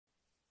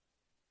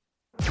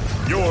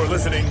You're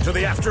listening to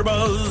the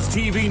AfterBuzz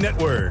TV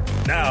Network,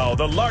 now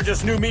the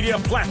largest new media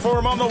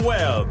platform on the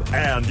web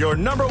and your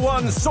number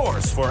one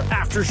source for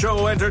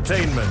after-show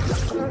entertainment.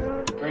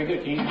 Very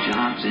good, Keith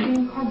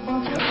Johnson.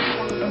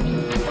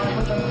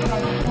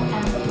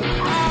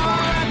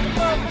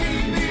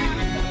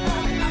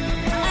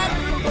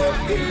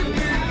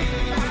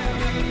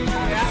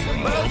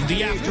 From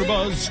the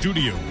AfterBuzz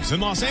Studios in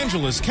Los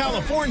Angeles,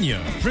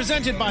 California,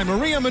 presented by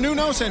Maria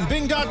Menounos and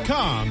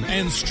Bing.com,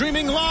 and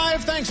streaming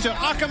live thanks to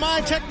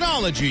Akamai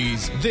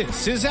Technologies,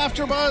 this is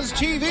AfterBuzz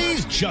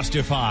TV's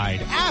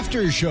Justified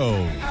After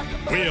Show.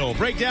 We'll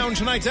break down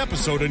tonight's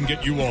episode and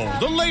get you all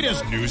the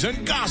latest news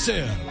and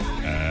gossip.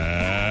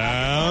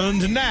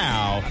 And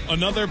now,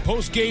 another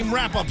post-game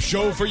wrap-up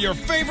show for your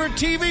favorite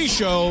TV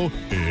show.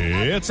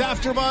 It's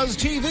AfterBuzz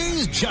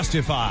TV's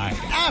Justified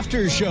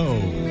After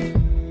Show.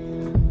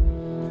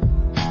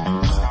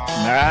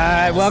 All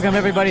right, welcome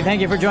everybody.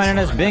 Thank you for joining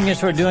us. Bing is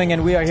for doing,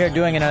 and we are here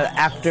doing an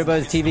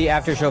AfterBuzz TV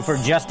after show for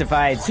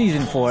Justified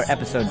Season 4,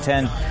 Episode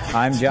 10.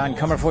 I'm John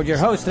Comerford, your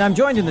host, and I'm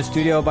joined in the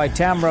studio by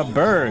Tamra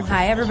Berg.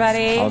 Hi,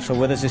 everybody. Also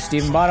with us is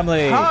Stephen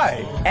Bottomley.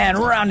 Hi. And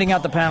rounding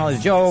out the panel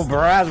is Joe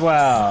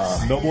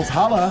Braswell. Nobles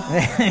holla.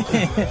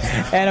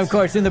 And of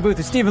course, in the booth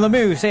is Stephen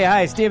Lemieux. Say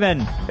hi,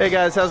 Stephen. Hey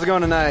guys, how's it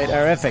going tonight?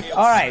 Terrific.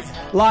 All right,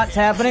 lots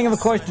happening. Of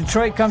course,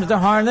 Detroit comes to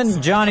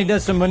Harlan. Johnny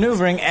does some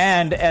maneuvering,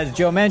 and as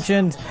Joe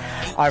mentioned,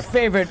 our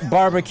favorite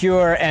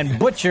barbecuer and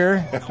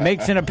butcher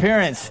makes an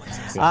appearance.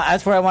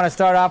 That's where I want to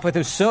start off with. It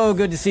was so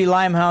good to see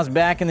Limehouse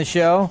back in the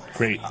show.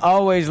 Great.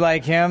 Always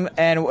like him,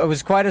 and it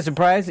was quite a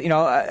surprise. You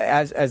know,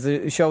 as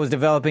the show was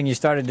developing, you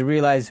started to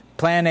realize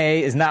Plan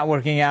A is not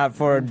working out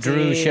for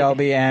Drew,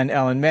 Shelby, and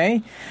Ellen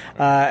May.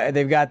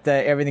 They've got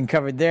everything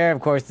covered there.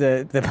 Of course,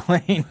 the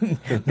plane,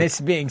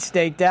 this being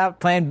staked out.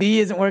 Plan B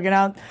isn't working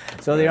out,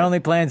 so the only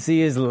Plan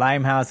C is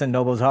Limehouse and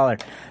Nobles Holler.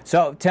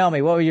 So tell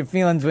me, what were your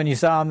feelings when you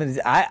saw him?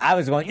 I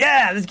was going,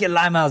 yeah, let's get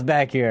Limehouse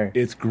back here.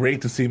 It's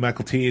great to see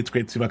Michael T. It's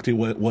great to see Michael T.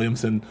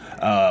 Williamson.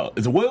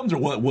 Is it Williams or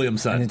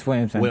Williamson? It's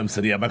Williamson.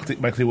 Williamson, yeah,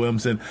 Michael T.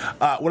 Williamson.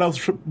 What I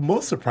was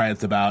most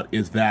surprised about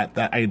is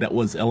that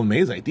was Ellen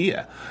May's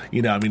idea.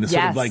 You know, I mean, it's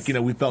sort of like, you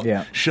know, we felt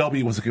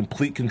Shelby was in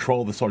complete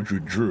control of this, or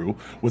Drew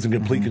was in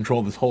complete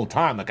control this whole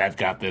time. Like, I've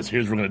got this.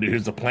 Here's what we're going to do.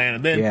 Here's the plan.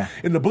 And then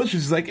in the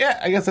bushes, he's like, yeah,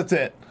 I guess that's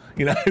it.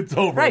 You know, it's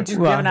over. Right, just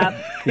giving up.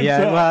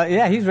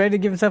 He's ready to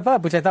give himself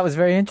up, which I thought was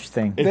very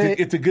interesting.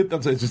 It's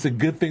just a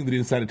good thing that he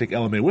decided to take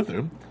Ellen May with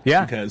him.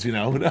 Yeah. Because, you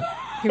know.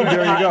 He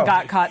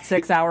got caught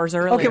 6 hours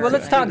earlier. Okay, well,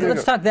 let's talk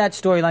that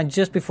storyline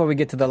just before we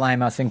get to the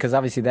Limehouse thing, because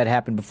obviously that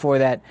happened before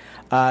that.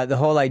 The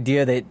whole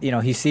idea that, you know,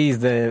 he sees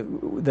the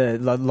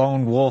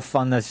lone wolf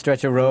on the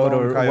stretch of road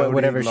or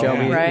whatever,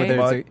 Shelby,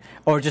 whether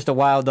or just a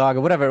wild dog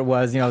or whatever it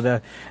was, you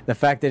know, the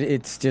fact that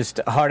it's just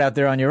hard out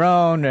there on your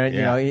own,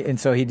 you know, and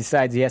so he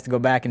decides he has to go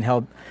back and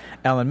help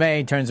Ellen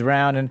May, turns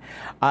around, and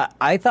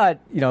I thought,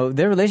 you know,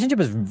 their relationship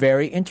was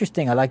very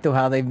interesting. I liked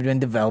how they've been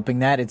developing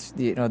that. It's,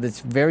 you know,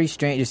 it's very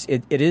strange.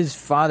 It is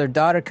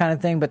father-daughter kind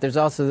of thing, but there's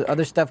also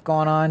other stuff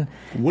going on.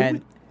 Go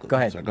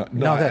ahead. Sorry, go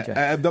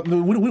ahead.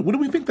 What do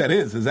we think that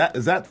is? Is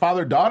that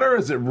father-daughter, or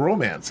is it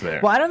romance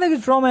there? Well, I don't think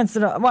it's romance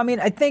at all. Well, I mean,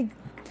 I think,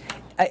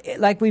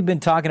 like we've been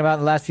talking about in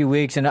the last few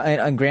weeks,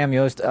 and Graham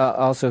Yost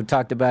also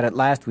talked about it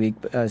last week,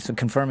 so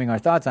confirming our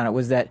thoughts on it,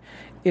 was that,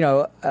 you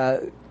know,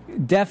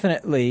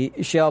 definitely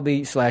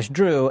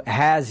Shelby/Drew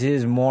has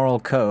his moral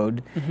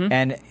code,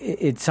 and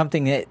it's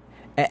something that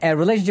a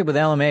relationship with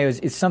Ellen May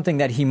is something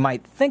that he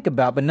might think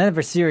about, but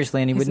never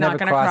seriously, and he would never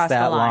cross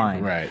that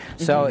line. Right.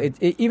 So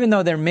even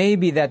though there may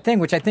be that thing,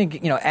 which I think,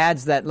 you know,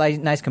 adds that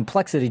nice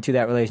complexity to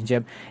that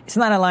relationship, it's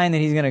not a line that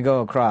he's going to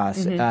go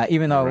across.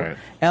 Even though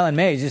Ellen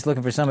May is just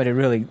looking for somebody to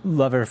really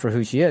love her for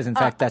who she is. In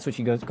fact, that's what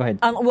she goes. Go ahead.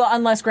 Well,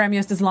 unless Graham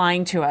Yost is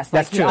lying to us,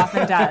 like that's true. He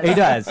often does. He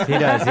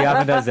does. He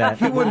often does that.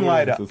 He wouldn't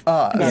lie to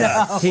us.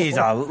 No. He's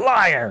a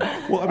liar.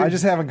 Well, I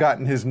just haven't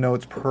gotten his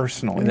notes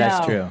personally.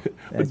 That's true.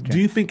 But do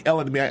you think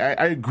Ellen May?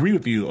 I agree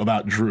with you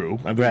about Drew.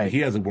 I mean, he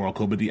has a moral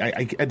code, but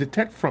I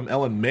detect from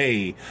Ellen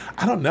May,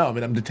 I don't know. I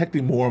mean, I'm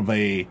detecting more of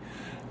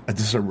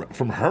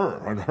from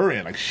her on her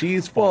end, like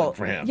she's falling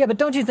for him. Yeah, but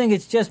don't you think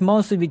it's just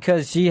mostly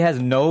because she has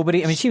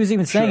nobody? I mean, she was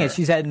even saying it.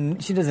 She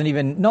doesn't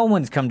even. No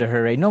one's come to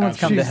her aid. No one's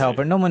come to help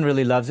her. No one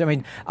really loves her. I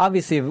mean,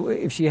 obviously,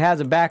 if she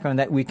has a background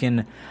that we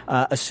can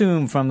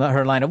assume from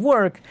her line of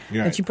work,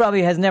 then she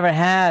probably has never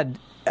had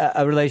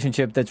a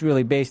relationship that's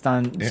really based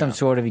on some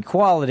sort of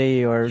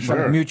equality or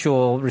some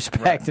mutual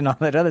respect and all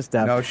that other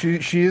stuff. No,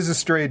 she is a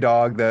stray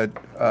dog that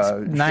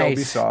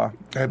Shelby saw.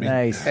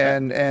 Nice.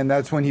 And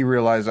that's when he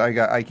realized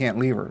I can't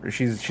leave her.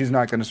 She's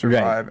not going to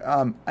survive.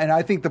 Right. And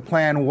I think the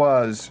plan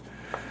was,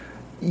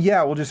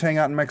 we'll just hang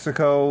out in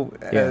Mexico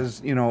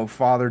as, you know,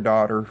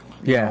 father-daughter,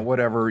 you know,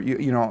 whatever,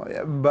 you know,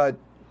 but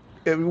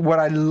what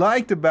I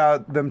liked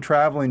about them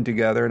traveling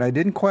together, and I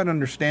didn't quite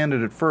understand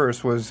it at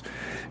first, was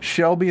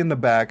Shelby in the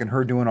back and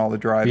her doing all the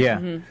driving. Yeah.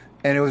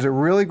 And it was a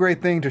really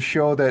great thing to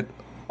show that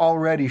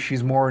already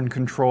she's more in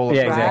control of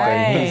Yeah,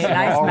 exactly.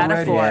 Right. Nice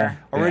metaphor.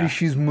 Already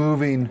she's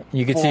moving.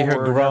 You can see her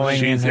forward. growing.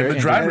 She's in the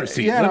driver's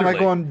seat. Yeah, and I'm like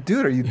literally. going,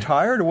 dude, are you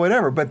tired or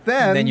whatever? But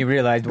then you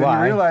realized why.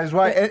 You realize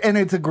why, and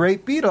it's a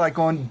great beat. Like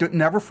going,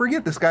 never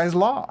forget this guy's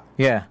Law.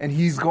 Yeah. and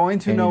he's going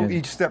to And he know does.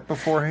 each step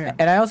beforehand.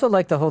 And I also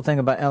like the whole thing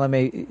about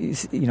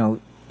LMA,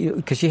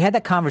 because she had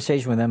that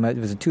conversation with him. It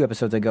was 2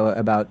 episodes ago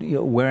about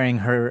wearing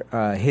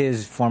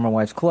his former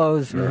wife's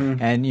clothes,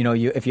 and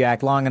if you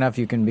act long enough,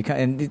 you can become.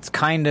 And it's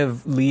kind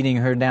of leading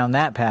her down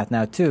that path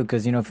now too,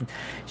 because if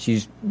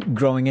she's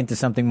growing into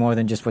something more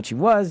than just what she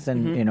was,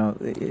 and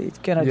it's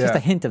kind of just a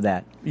hint of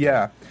that.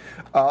 Yeah.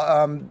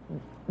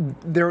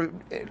 They're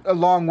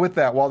along with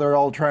that, while they're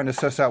all trying to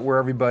suss out where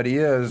everybody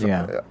is.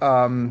 A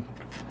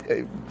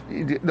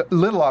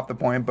little off the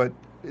point, but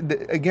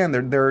again,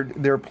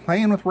 they're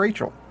playing with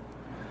Rachel.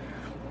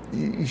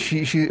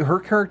 Her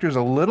character is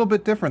a little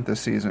bit different this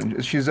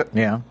season. She's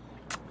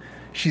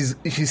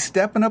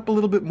stepping up a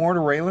little bit more to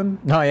Raylan.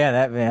 Oh yeah,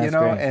 that's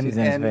great.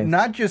 and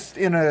not just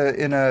in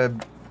a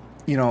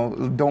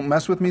don't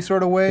mess with me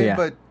sort of way,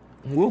 but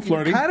A little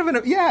flirty. kind of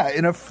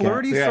in a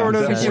flirty sort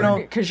of,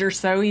 Because you're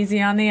so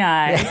easy on the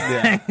eyes.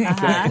 Yeah,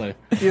 exactly.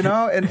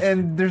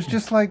 and there's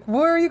just like,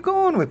 where are you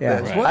going with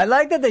this? Right. What- I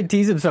like that they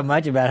tease him so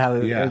much about how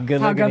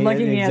good How good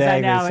looking he is. I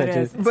know Exactly, it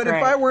is. It's But great.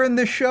 if I were in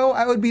this show,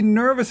 I would be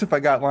nervous if I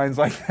got lines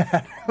like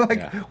that.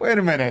 Wait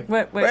a minute.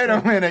 Wait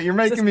a minute. You're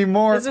making me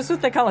more. Is this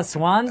what they call a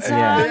swan song?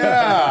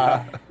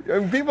 Yeah.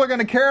 People are going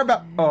to care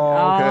about. Oh,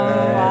 okay.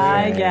 Oh,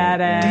 I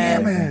get it.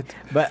 Damn it.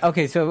 But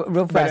okay, so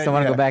real fast, I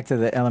want to yeah. go back to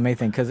the LMA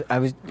thing because I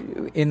was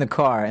in the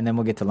car, and then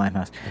we'll get to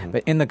Limehouse.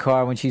 But in the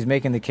car, when she's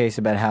making the case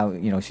about how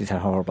she's had a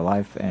horrible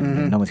life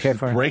and no one's cared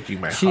for her, breaking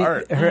my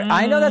heart.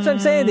 I know that's what I'm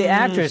saying. The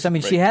actress, I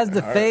mean, she has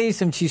the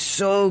face, and she's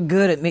so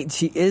good at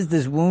she is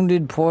this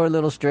wounded, poor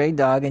little stray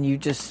dog, and you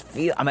just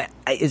feel. I mean,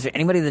 is there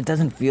anybody that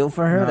doesn't feel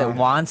for her that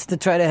wants to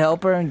try to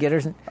help her and get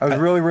her? I was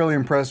really, really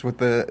impressed with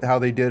how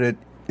they did it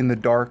in the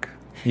dark.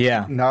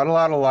 Yeah, Not a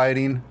lot of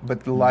lighting,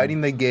 but the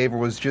lighting they gave her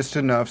was just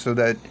enough so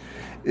that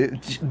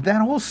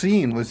that whole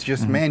scene was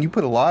just, man, you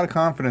put a lot of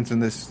confidence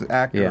in this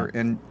actor,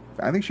 and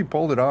I think she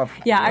pulled it off.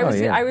 Yeah,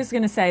 I was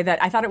going to say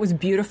that I thought it was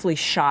beautifully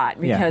shot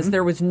because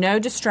there was no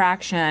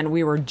distraction.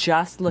 We were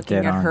just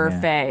looking at her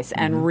face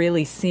and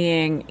really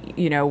seeing,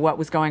 what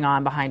was going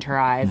on behind her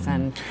eyes,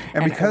 and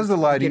because of the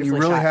lighting, you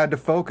really shot. had to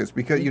focus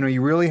because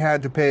you really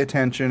had to pay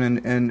attention,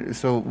 and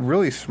so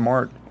really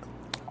smart.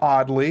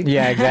 Oddly,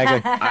 yeah, exactly.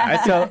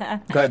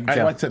 Go ahead,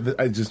 Joe. Like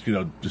I just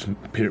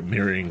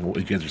mirroring what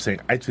you guys are saying.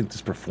 I think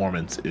this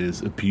performance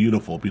is a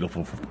beautiful,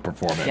 beautiful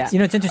performance. Yeah. It's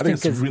interesting I think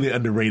it's because really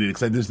underrated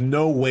because there's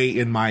no way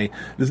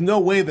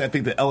that I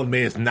think that Ellen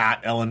May is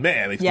not Ellen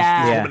May. I think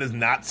this woman is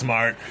not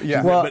smart.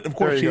 Yeah. But of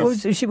course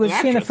she was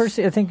in the first.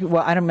 I think.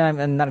 Well, I'm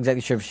not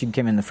exactly sure if she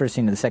came in the first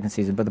scene of the second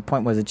season, but the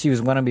point was that she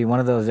was going to be one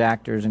of those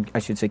actors, and I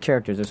should say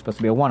characters. They're supposed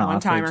to be a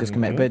one-off.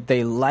 One-timer. But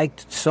they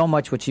liked so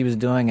much what she was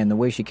doing and the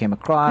way she came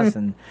across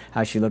and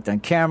how she looked on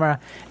camera,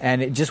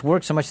 and it just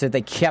worked so much that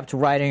they kept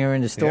writing her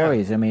into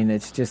stories. Yeah. I mean,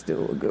 it's just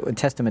a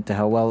testament to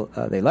how well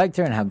they liked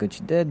her and how good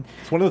she did.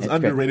 It's one of those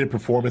underrated great.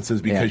 performances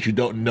because you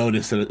don't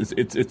notice that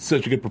it's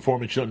such a good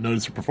performance. You don't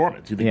notice her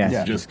performance. You think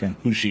it's just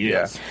who she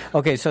is.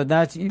 Okay, so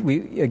now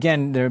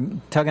they're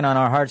tugging on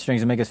our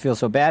heartstrings and make us feel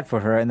so bad for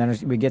her, and then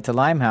we get to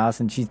Limehouse,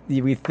 and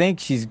we think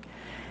she's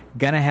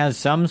gonna have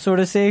some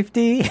sort of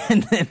safety,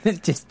 and then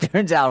it just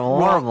turns out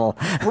horrible.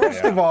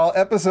 First of all,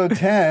 episode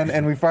 10,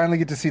 and we finally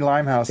get to see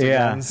Limehouse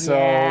again. So they've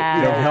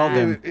held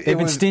them. They've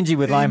been stingy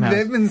with Limehouse.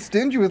 They've been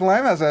stingy with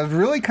Limehouse. I was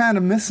really kind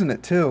of missing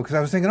it too because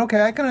I was thinking,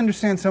 okay, I can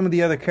understand some of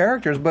the other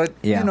characters, but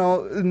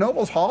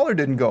Noble's Holler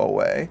didn't go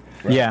away.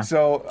 Right? Yeah.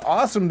 So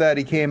awesome that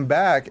he came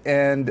back,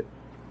 and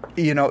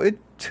it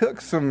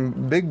took some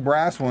big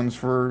brass ones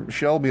for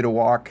Shelby to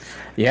walk.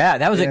 Yeah,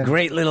 that was a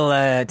great little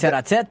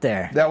tete-a-tete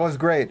there. That was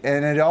great,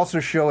 and it also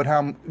showed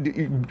how,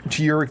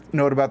 to your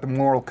note about the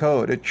moral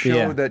code, it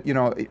showed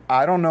that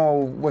I don't know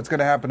what's going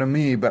to happen to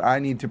me, but I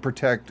need to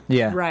protect.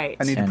 Yeah, right.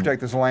 I need to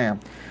protect this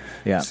lamb.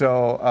 Yeah.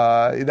 So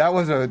there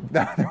was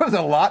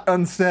a lot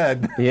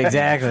unsaid. Yeah,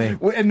 exactly.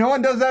 And no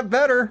one does that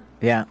better.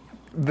 Yeah.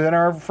 Than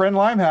our friend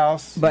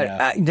Limehouse.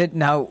 But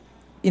now.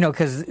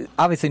 Because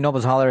obviously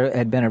Noble's Holler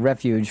had been a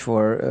refuge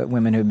for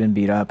women who had been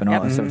beat up and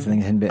all those sorts of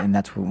things, and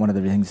that's one of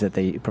the things that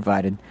they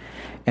provided.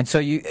 And so,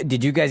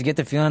 did you guys get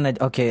the feeling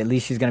that at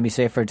least she's going to be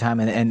safe for a time,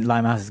 and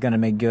Limehouse is going to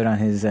make good on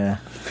his word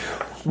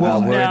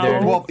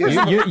there? Well,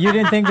 you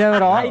didn't think that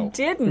at all? I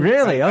didn't.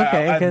 Really?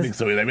 Okay. I didn't think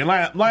so either. I mean,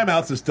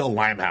 Limehouse is still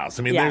Limehouse.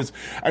 I mean,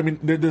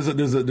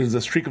 there's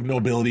a streak of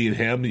nobility in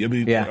him. I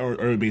mean,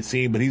 or be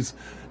seen, but he's.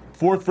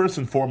 First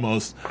and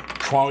foremost,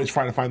 always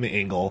trying to find the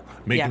angle,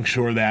 making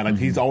sure that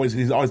he's always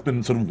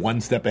been sort of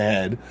one step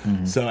ahead.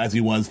 So as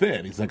he was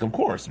then, he's like, of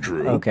course,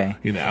 Drew. Okay.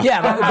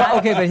 Yeah,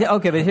 but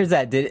here's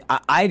that.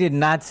 I did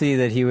not see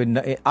that he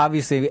would.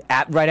 Obviously,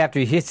 right after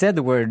he said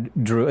the word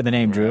Drew, the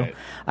name Drew,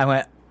 I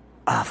went,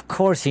 Of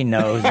course he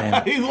knows.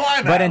 He's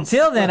Limehouse. But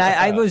until then,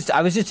 I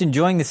was just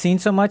enjoying the scene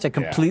so much, I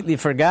completely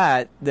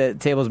forgot that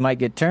tables might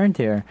get turned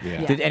here.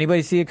 Yeah. Did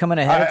anybody see it coming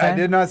ahead of time? I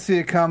did not see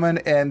it coming,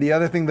 and the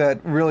other thing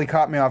that really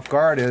caught me off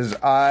guard is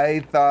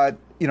I thought,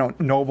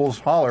 Noble's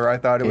holler, I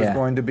thought it was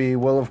going to be,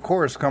 well, of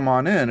course, come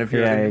on in. If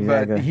you're,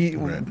 exactly.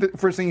 But the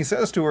first thing he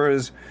says to her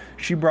is,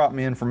 she brought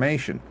me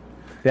information.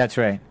 That's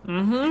right.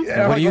 Mm-hmm.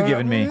 Yeah, what are you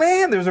giving me?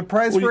 Man, there's a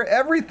price for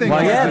everything.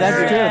 Well, yeah,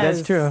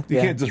 that's true. You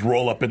can't just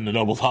roll up in the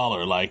Noble's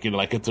holler like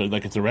it's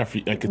a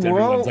referee, like it's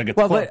everyone's like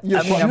it's you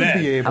should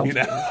be able.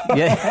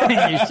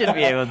 Yeah, you should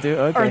be able to.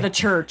 Okay. Or the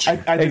church.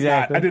 I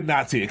did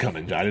not see it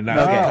coming, John. I did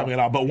not see it coming at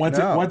all. But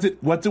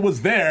once it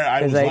was there,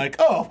 I was like,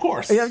 oh, of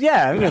course.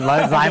 Yeah,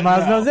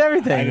 Limehouse knows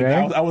everything,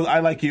 right? I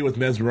like you was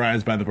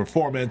mesmerized by the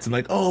performance and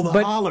like, oh,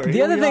 the holler.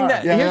 The other thing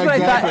here's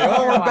what I thought.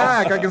 Oh, we're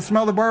back. I can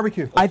smell the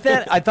barbecue. I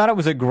thought it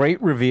was a great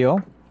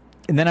reveal,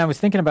 and then I was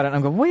thinking about it, and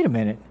I'm going, wait a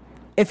minute.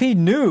 If he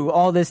knew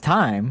all this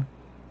time,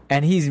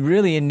 and he's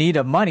really in need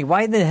of money,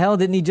 why the hell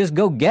didn't he just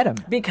go get him?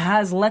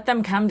 Because let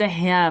them come to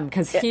him,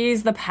 because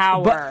he's the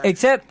power. But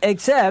except,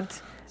 that's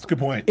a good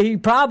point. He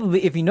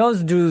probably, if he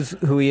knows Drew's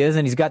who he is,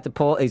 and he's got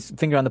his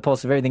finger on the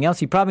pulse of everything else,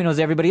 he probably knows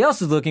everybody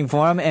else is looking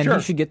for him, and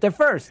he should get there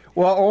first.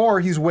 Well, or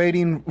he's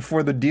waiting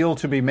for the deal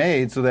to be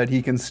made so that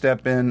he can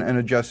step in and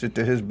adjust it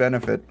to his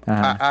benefit.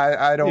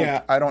 I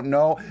don't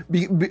know.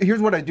 Here's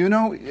what I do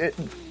know.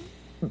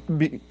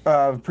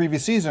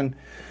 Previous season,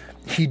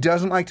 he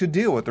doesn't like to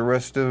deal with the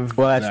rest of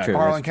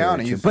Harlan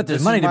County. But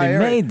there's money to be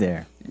made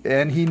there.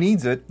 And he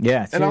needs it.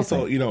 Yeah,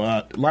 seriously. And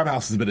also,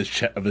 Limehouse has been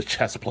a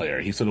chess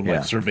player. He sort of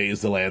like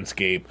surveys the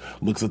landscape,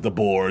 looks at the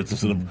boards, and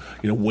sort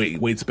of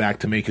waits back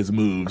to make his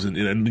moves,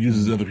 and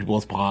uses other people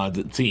as pawns.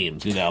 It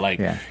seems, he's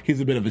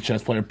a bit of a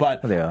chess player.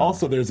 But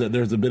also, there's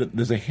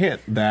a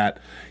hint that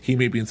he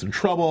may be in some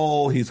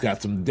trouble. He's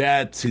got some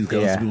debts. He's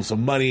got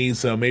some money.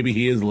 So maybe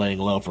he is laying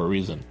low for a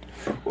reason.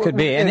 Could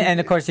be, and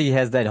of course he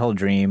has that whole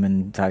dream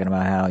and talking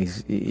about how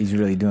he's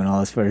really doing all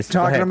this first.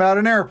 Talking about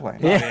an airplane.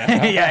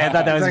 Yeah, I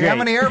thought that was great. How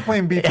many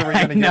airplane beats are we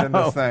going to get in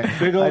this thing?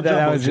 Big old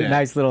that was a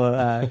nice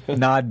little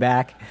nod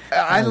back.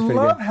 I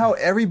love how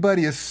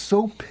everybody is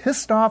so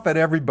pissed off at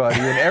everybody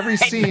in every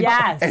scene,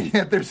 and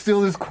yet they're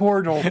still as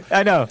cordial.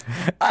 I know.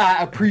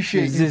 I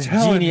appreciate this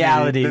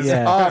geniality,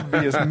 this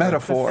obvious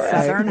metaphor.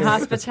 Southern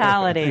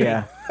hospitality.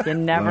 Yeah. You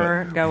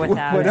never go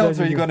without it. What else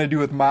are you going to do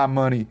with my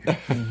money?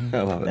 I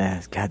love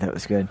it. God, that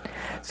was good.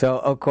 So,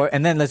 of course,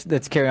 and then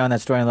let's carry on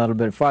that story a little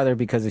bit farther,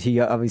 because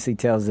he obviously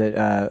tells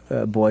that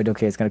Boyd,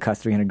 it's going to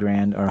cost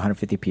 $300,000 or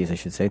 150 apiece, I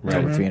should say,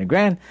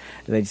 $300,000.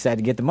 They decide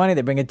to get the money.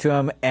 They bring it to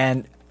him,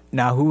 and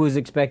now who was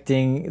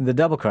expecting the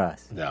double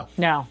cross? No.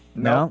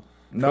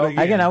 No,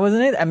 again, I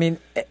wasn't it. I mean,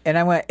 and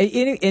I went.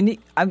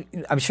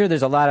 I'm sure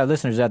there's a lot of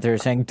listeners out there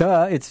saying,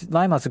 "Duh, it's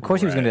Limehouse. Of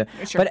course he was going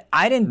to." Sure. But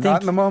I didn't think.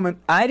 Not in the moment.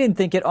 I didn't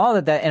think at all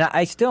that, and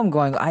I still am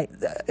going.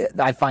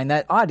 I find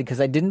that odd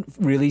because I didn't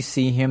really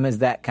see him as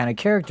that kind of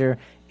character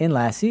in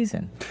last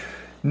season.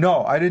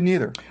 No, I didn't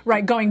either.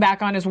 Right, going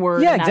back on his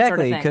word. Yeah, and that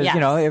exactly. Because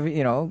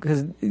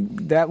because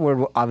that word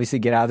will obviously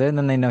get out there, and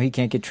then they know he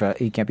can't be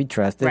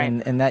trusted,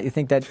 and that you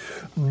think that.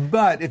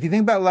 But if you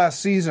think about last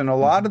season, a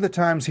lot of the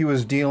times he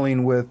was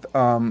dealing with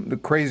the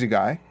crazy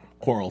guy,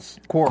 Quarles,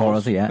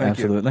 yeah,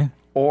 absolutely,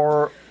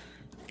 or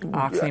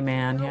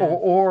Oxyman,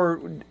 or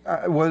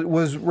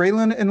was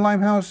Raylan in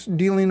Limehouse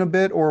dealing a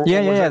bit, or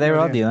yeah, they were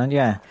all dealing,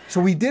 yeah.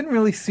 So we didn't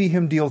really see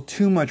him deal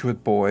too much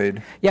with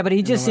Boyd. Yeah, but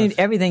he just seemed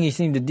everything he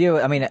seemed to deal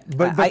with. I mean,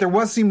 but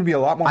there seemed to be a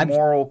lot more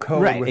moral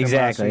code, right? With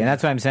exactly, and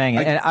that's what I'm saying.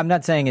 And I'm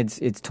not saying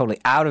it's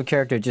totally out of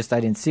character. Just I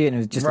didn't see it, and it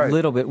was just a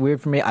little bit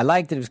weird for me. I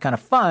liked it; it was kind of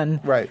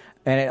fun, right?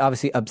 And it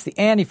obviously ups the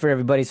ante for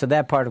everybody. So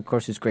that part, of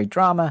course, is great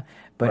drama.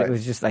 But it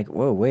was just like,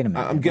 whoa, wait a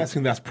minute. I'm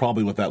guessing that's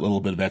probably what that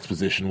little bit of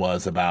exposition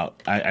was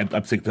about. I'm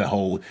thinking the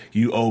whole,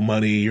 you owe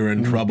money, you're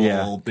in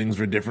trouble, things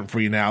are different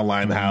for you now,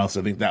 Limehouse.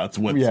 I think that's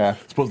what's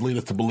supposed to lead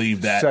us to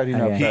believe that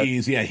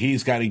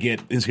he's got to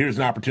here's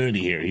an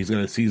opportunity here. He's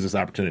going to seize this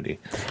opportunity.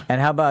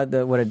 And how about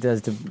what it does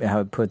to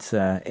how it puts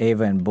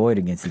Ava and Boyd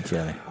against each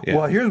other? Yeah.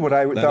 Well, here's what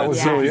I thought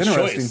was really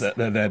interesting. Choice that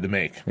they had to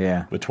make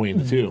between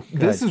the two.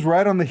 This is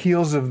right on the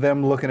heels of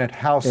them looking at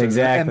houses.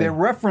 Exactly. And they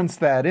reference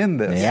that in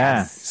this.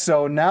 Yeah.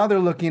 So now they're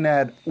looking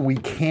at, we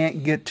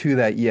can't get to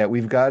that yet.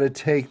 We've got to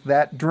take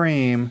that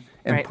dream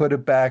and put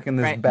it back in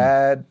this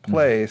bad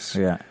place.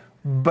 Yeah.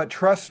 But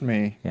trust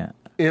me,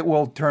 it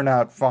will turn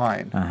out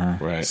fine.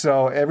 Right.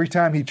 So every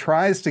time he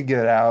tries to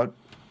get out,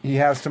 he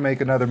has to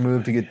make another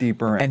move to get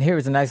deeper in. And here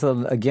was a nice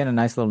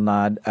little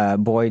nod.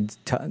 Boyd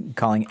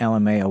calling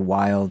LMA a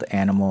wild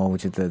animal,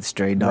 which is the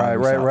stray dog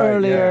we saw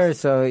earlier. Yes.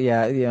 So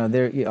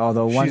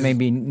although one may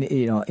be,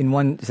 in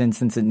one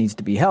instance it needs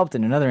to be helped,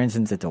 in another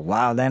instance it's a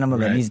wild animal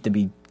that needs to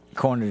be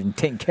cornered and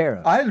taken care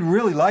of. I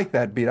really like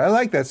that beat. I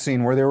like that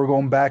scene where they were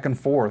going back and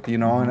forth,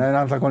 and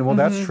I was like, well,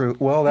 that's true.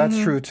 Well, that's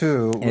true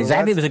too. Well,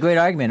 exactly, it was a great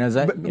argument. It was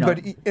but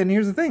and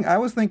here's the thing. I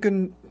think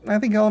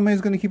LMA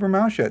is going to keep her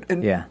mouth shut.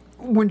 And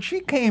when she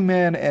came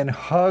in and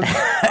hugged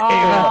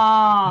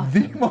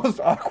the most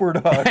awkward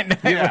hug.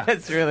 Yeah,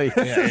 that's really.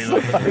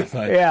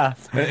 Yeah.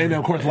 And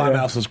of course,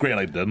 Limehouse is great.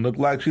 Like, doesn't look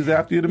like she's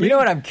after you to me. You know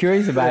what I'm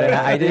curious about? It.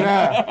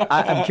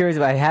 I'm curious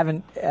about.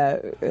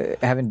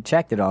 I haven't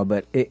checked it all,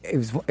 but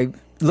it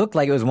looked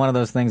like it was one of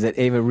those things that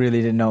Ava really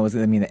didn't know.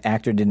 The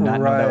actor did not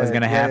know that was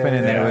going to happen,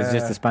 and that it was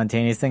just a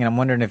spontaneous thing. And I'm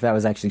wondering if that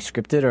was actually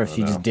scripted or if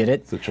she just did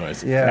it. It's a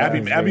choice. Yeah,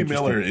 Abby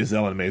Miller is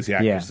Ellen May's the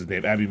actress's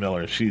name. Abby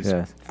Miller, she's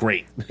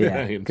great.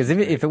 Yeah, because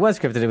if it was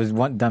scripted, it was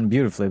done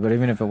beautifully. But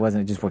even if it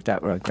wasn't, it just worked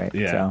out real great.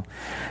 Yeah.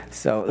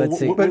 So let's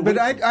see. But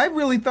I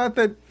really thought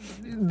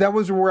that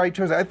was the right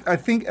choice. I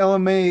think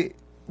Ellen May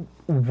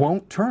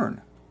won't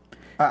turn.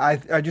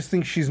 I just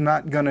think she's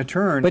not going to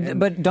turn.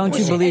 But don't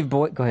you believe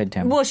Boyd? Go ahead,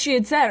 Tim. Well, she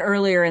had said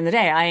earlier in the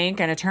day, I ain't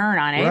going to turn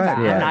on Ava. Right,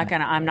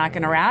 I'm not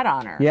going to rat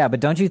on her. Yeah, but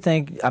don't you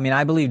think? I mean,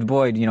 I believed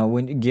Boyd.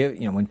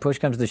 When push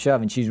comes to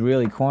shove and she's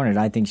really cornered,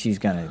 I think she's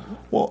going to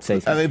say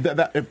something. I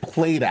mean, it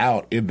played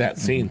out in that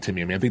scene to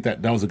me. I mean, I think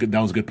that was a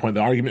good point.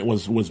 The argument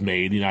was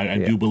made. I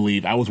do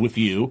believe I was with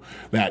you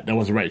that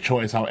was the right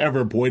choice.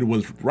 However, Boyd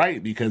was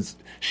right because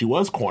she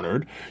was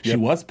cornered. She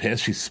was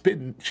pissed. She spit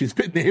in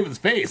Ava's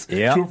face.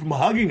 She went from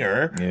hugging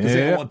her. To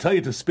say, I won't tell you,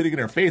 to spitting in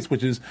her face,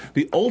 which is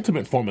the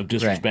ultimate form of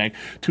disrespect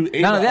to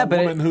a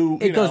woman who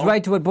it goes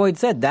right to what Boyd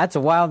said. That's a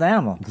wild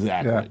animal.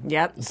 Exactly.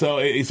 Yeah. Yep. So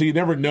you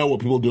never know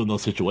what people do in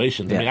those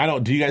situations. I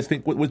mean, do you guys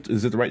think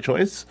is it the right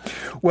choice?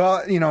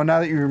 Well, now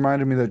that you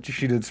reminded me that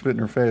she did spit in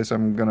her face,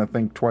 I'm going to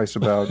think twice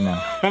about.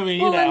 I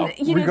mean,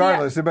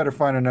 regardless, they better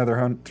find another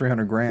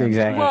 $300,000.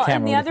 Exactly. Well,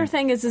 and the other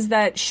thing is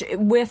that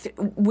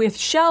with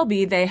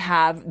Shelby, they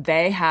have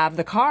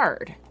the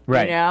card.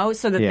 Right.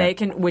 So that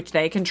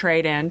they can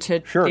trade in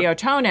to Theo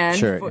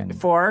Tonin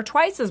for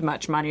twice as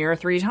much money or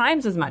 3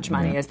 times as much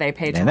money as they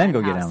paid to and then go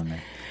Limehouse. get Ellen May.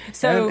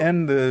 So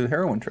and the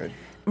heroin trade.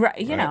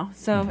 Right,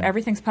 so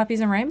everything's puppies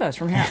and rainbows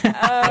from here.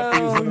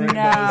 Oh, no. And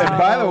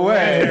by the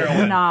way,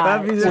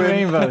 puppies and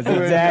rainbows,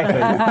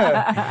 exactly.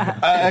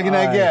 And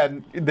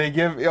again, they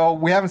give,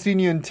 we haven't seen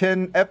you in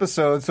 10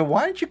 episodes, so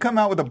why don't you come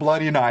out with a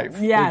bloody knife?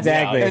 Yes.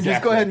 Exactly. And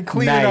just go ahead and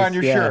clean it on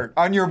your shirt,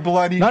 on your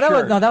bloody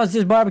shirt. That was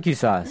just barbecue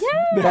sauce.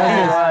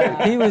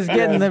 Yeah. He was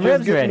getting the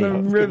ribs ready.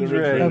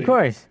 Of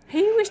course.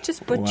 He was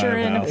just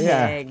butchering a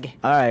pig. Yeah.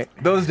 All right.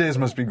 Those days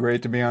must be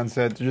great to be on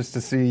set, just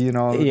to see,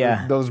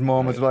 those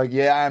moments like,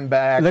 I'm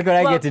back. Look what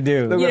I get to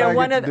do.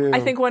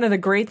 I think one of the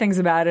great things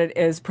about it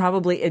is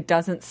probably it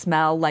doesn't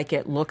smell like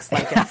it looks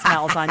like it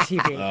smells on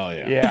TV. Oh,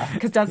 yeah.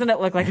 Because doesn't it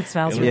look like it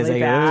smells really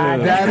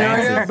bad? That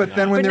area, but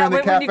then when they're in the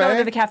cafe. When you go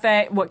to the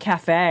cafe, what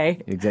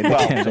cafe?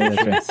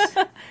 Exactly.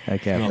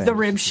 Okay. The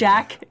Rib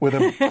Shack. With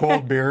a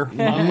cold beer.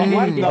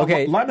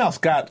 Okay. Limehouse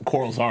got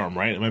Coral's arm,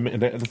 right?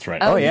 That's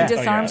right. Oh, yeah. He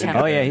disarmed him.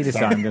 Oh, yeah, he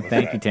disarmed him.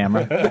 Thank you,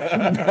 Tamara.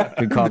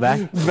 Good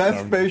callback.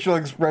 Best facial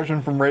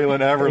expression from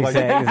Raylan ever.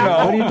 Exactly.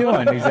 What are you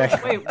doing?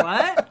 Exactly. Wait,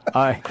 what?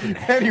 All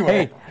right.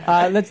 Anyway.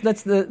 Hey,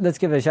 let's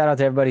give a shout out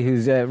to everybody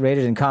who's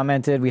rated and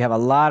commented. We have a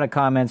lot of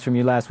comments from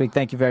you last week.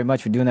 Thank you very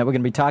much for doing that. We're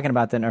going to be talking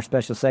about that in our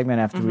special segment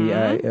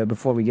after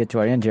before we get to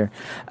our end here,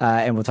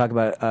 and we'll talk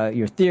about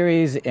your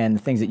theories and the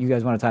things that you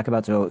guys want to talk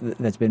about. So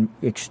that's been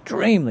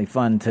extremely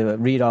fun to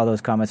read all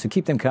those comments. So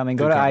keep them coming.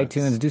 Go to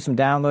iTunes, do some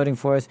downloading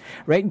for us,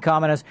 rate and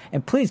comment us,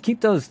 and please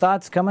keep those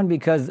thoughts coming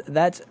because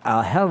that's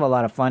a hell of a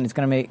lot of fun. It's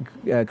going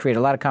to create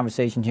a lot of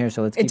conversation here.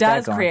 So let's keep that going.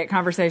 It does create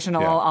conversation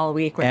all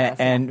week with us.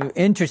 And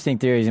interesting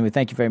theories, and we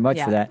thank you very much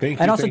for that.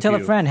 Thank also tell a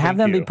friend, have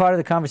them you. be part of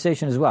the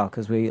conversation as well,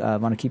 because we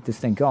want to keep this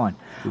thing going.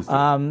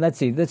 Let's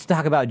see. Let's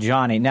talk about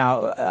Johnny.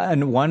 Now,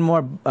 and one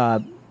more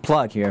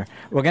plug here.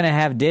 We're going to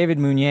have David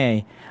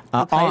Meunier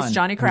who plays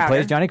Johnny Crowder. Who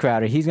plays Johnny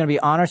Crowder. He's going to be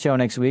on our show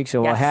next week,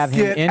 so we'll have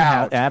him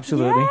in-house.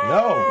 Absolutely.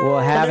 No. We'll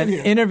have an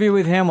interview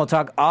with him. We'll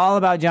talk all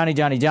about Johnny.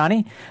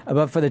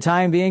 But for the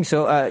time being,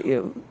 so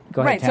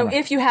go ahead, Tamara. So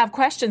if you have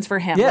questions for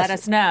him, let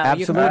us know. Absolutely.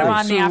 You can put them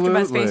on the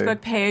AfterBuzz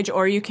Facebook page,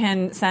 or you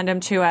can send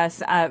them to us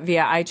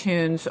via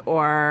iTunes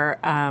or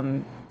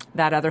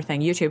that other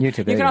thing, YouTube. You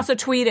can also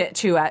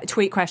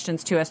tweet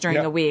questions to us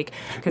during the week.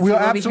 We'll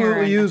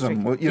absolutely use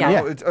them.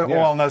 It's,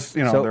 well, unless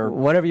so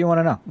whatever you want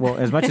to know. Well,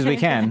 as much as we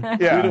can.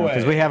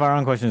 Because we have our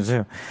own questions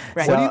too.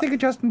 Right. So, what do you think of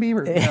Justin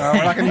Bieber? No,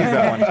 we're not going to use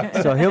that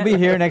one. So he'll be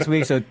here next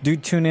week. So do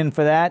tune in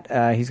for that.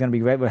 He's going to be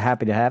great. We're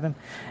happy to have him.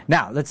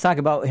 Now let's talk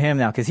about him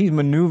now because he's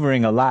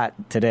maneuvering a lot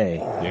today.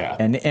 Yeah.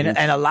 And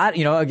a lot.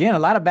 Again, a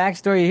lot of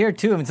backstory here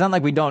too. I mean, it's not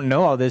like we don't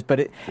know all this, but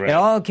it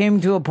all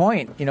came to a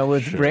point.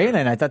 With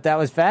Raylan, I thought that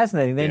was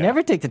fascinating. They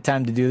never take the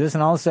time to do this,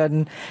 and all of a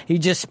sudden he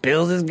just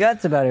spills his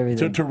guts about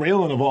everything. To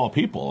Raylan of all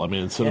people, I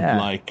mean, it's sort of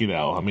like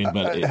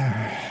but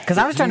because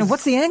I was trying to.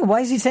 What's the angle?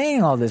 Why is he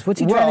saying all this? What's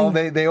he trying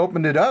to? They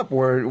opened it up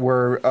where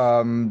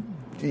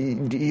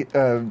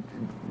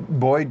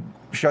Boyd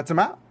shuts him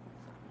out.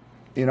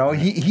 He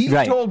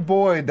told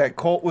Boyd that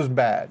Colt was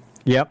bad.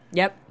 Yep.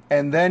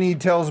 And then he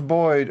tells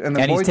Boyd, and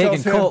Boyd he's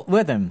taking Colt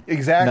with him.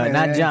 Exactly.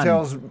 No, not Johnny. He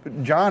tells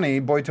Johnny.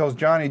 Boyd tells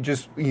Johnny,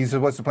 he says,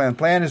 "What's the plan? The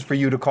plan is for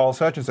you to call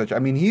such and such." I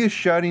mean, he is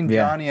shutting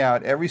Johnny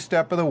out every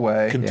step of the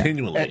way,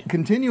 continually,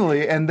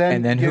 continually, and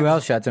then who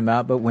else shuts him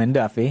out but Wynn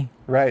Duffy?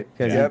 Right.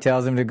 Because he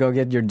tells him to go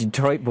get your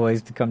Detroit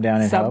boys to come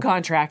down and help.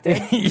 Subcontracted.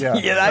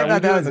 I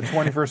thought that was the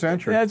 21st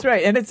century. That's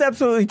right. And it's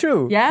absolutely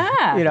true.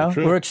 Yeah.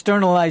 We're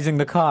externalizing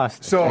the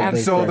cost. So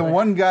the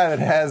one guy that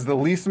has the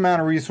least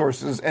amount of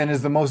resources and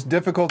is the most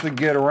difficult to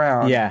get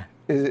around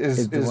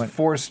is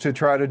forced to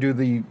try to do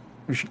the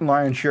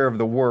lion's share of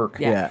the work.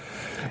 Yeah.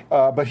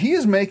 But he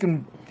is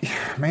making...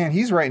 Man,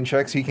 he's writing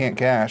checks he can't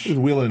cash. He's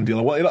wheeling and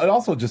dealing. Well, it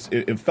also just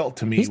it felt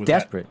to me he's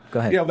desperate. Go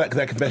ahead. Yeah, that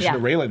confession to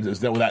Raylan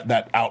is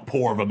that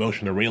outpour of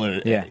emotion to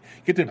Raylan. Yeah, you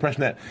get the impression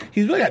that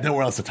he's really got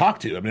nowhere else to talk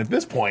to. I mean, at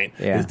this point,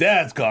 his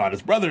dad's gone,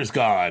 his brother's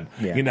gone.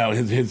 Yeah.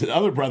 His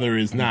other brother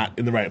is not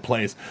in the right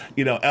place.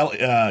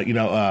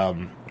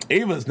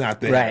 Ava's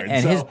not there, right?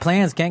 And his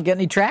plans can't get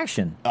any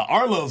traction.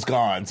 Arlo's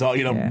gone, so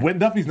Gwen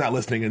Duffy's not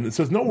listening, and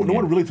so there's no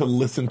one really to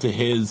listen to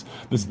his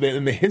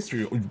in the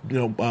history.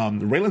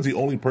 Raylan's the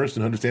only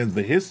person who understands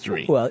the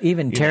history. Well,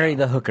 even Terry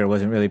the hooker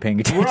wasn't really paying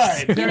attention.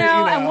 Right?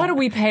 And what do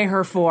we pay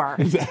her for?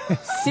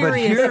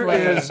 Seriously,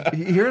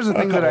 here's the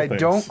thing that I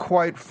don't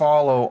quite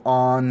follow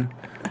on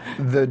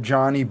the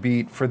Johnny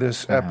beat for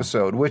this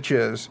episode, which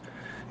is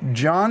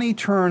Johnny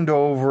turned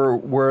over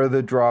where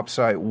the drop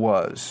site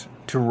was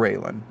to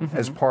Raylan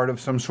as part of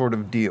some sort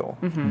of deal.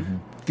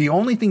 The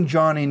only thing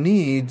Johnny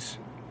needs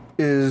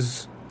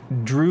is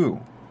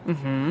Drew.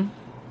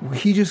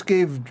 He just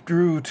gave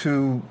Drew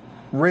to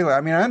Raylan.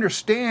 I mean, I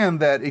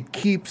understand that it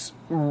keeps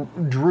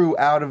Drew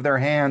out of their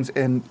hands,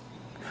 and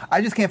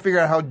I just can't figure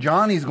out how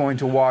Johnny's going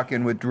to walk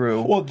in with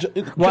Drew.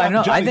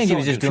 I think he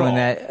was just doing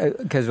that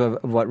because of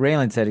what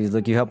Raylan said. He's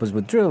like, you help us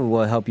with Drew,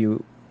 we'll help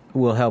you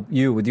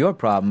with your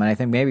problem. And I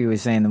think maybe he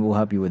was saying that we'll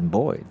help you with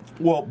Boyd.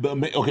 Well, but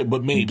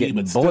maybe,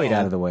 get still, Boyd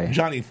out of the way.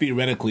 Johnny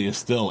theoretically is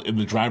still in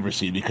the driver's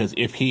seat because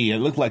if it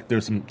looked like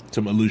there's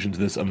some allusion to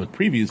this on the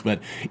previews, but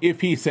if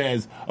he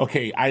says,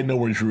 okay, I know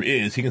where Drew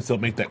is, he can still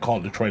make that call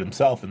to Detroit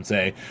himself and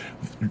say,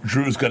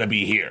 Drew's going to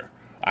be here.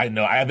 I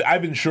know.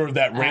 I've ensured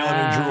that Raylan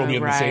and Drew will be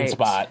in the same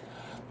spot.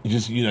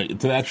 He's playing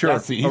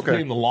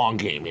the long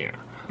game here.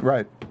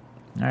 Right.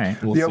 All right.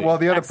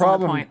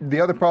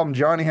 The other problem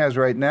Johnny has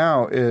right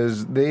now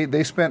is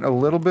they spent a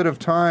little bit of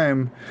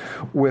time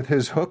with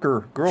his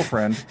hooker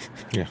girlfriend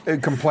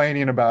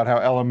complaining about how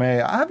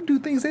LMA I have to do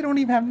things they don't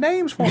even have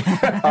names for.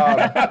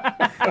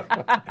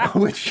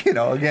 Which,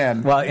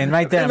 again. Well, and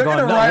right there I'm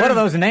going, what are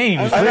those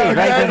names? Write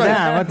them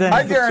down.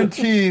 I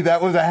guarantee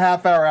that was a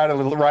half hour out of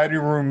the writing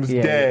room's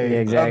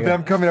day of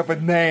them coming up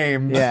with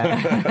names.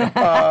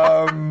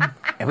 Yeah.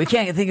 And we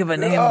can't think of a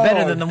name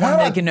better than the one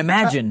they can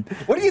imagine.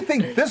 What do you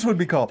think this would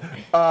be called?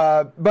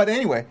 But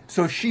anyway,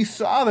 so she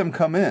saw them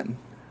come in.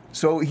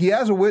 So he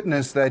has a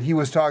witness that he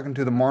was talking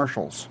to the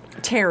marshals.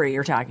 Terry,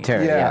 you're talking.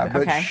 Terry,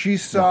 but she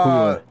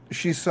saw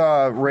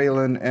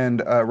Raylan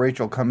and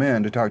Rachel come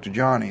in to talk to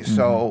Johnny.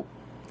 So,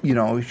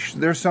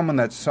 there's someone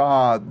that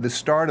saw the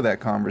start of that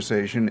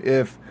conversation.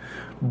 If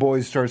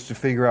Boyd starts to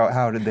figure out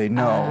how did they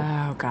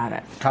know? Oh, got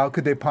it. How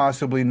could they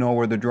possibly know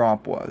where the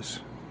drop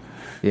was?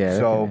 Yeah.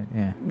 So,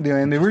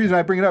 and the reason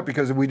I bring it up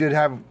because we did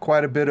have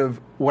quite a bit of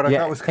what I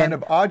thought was kind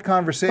of odd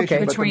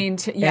conversation between.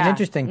 And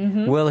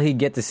interesting. Will he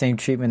get the same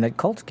treatment that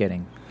Colt's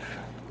getting?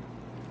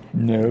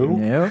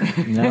 No.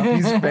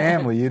 He's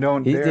family. You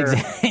don't dare.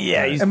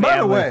 He's and family. by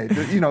the way,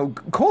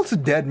 Colt's a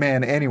dead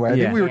man anyway. I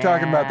think we were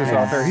talking about this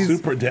off there. He's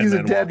super dead. He's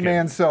man a dead walking.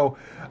 man. So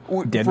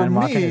dead for man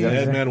walking.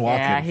 Dead man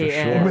walking for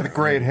sure. With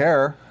great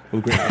hair.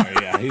 With great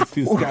hair. Yeah,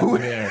 he's got some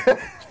hair.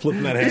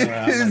 Flipping that hair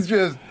around. He's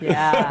just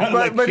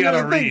like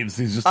Keanu Reeves.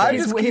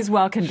 He's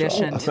well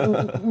conditioned.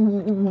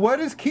 What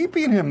is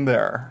keeping him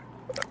there?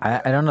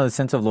 I don't know the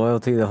sense of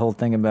loyalty. The whole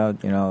thing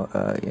about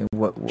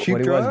what he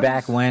was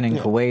back when in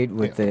Kuwait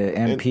with the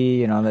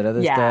MP and all that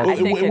other stuff.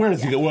 Where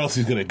else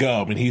he's going to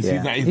go? I mean,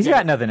 he's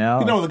got nothing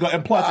else.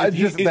 And plus,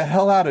 just the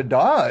hell out of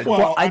Dodge.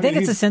 Well, I think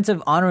it's a sense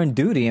of honor and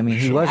duty. I mean,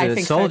 he was a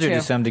soldier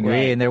to some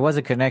degree, and there was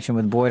a connection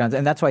with Boyd,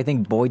 and that's why I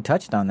think Boyd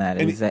touched on that.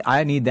 Is that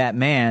I need that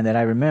man that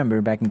I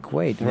remember back in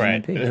Kuwait.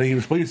 Right, and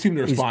he seemed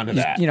to respond to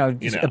that.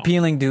 He's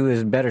appealing to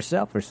his better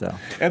self or so.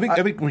 I think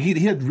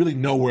he had really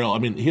nowhere. I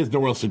mean, he has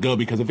nowhere else to go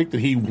because I think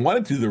that he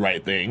wanted to do the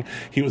right thing.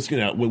 He was,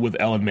 with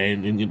Ellen May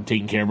and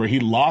taking care of her. He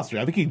lost her.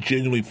 I think he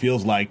genuinely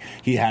feels like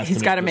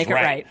he's got to make it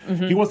right.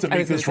 Mm-hmm. He wants to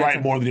make this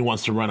right more than he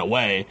wants to run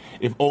away.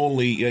 If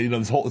only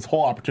this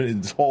whole opportunity,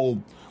 this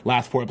whole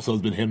last 4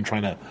 episodes has been him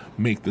trying to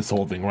make this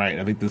whole thing right.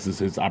 I think this is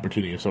his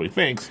opportunity, or so he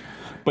thinks.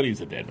 But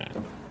he's a dead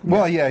man.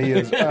 Well, yeah, he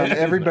is.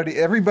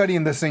 Everybody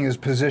in this thing is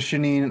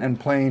positioning and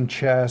playing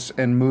chess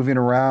and moving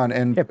around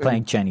and they're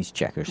playing Chinese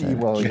checkers.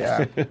 Well,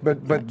 yeah,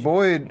 but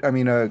Boyd,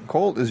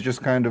 Colt is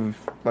just kind of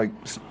like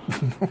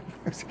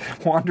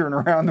wandering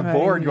around the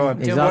board, going.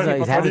 He's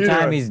half the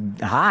time he's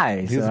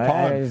high. He's so a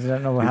pawn. I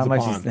don't know how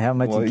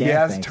much. Well, he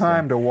has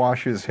time to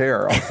wash his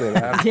hair. I'll say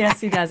that.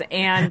 Yes, he does,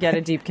 and get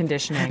a deep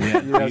conditioning.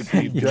 Yes,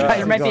 he does.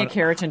 There might be a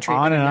keratin treatment.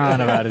 On and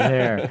on about his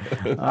hair.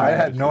 I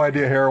had no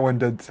idea heroin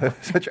did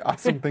such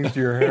awesome things to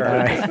your hair.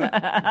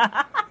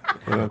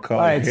 We'll call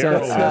All right, so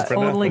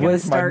totally going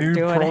to start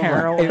doing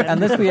heroin.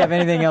 Unless we have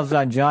anything else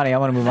on Johnny, I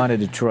want to move on to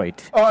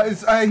Detroit.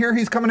 I hear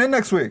he's coming in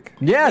next week.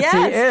 Yes,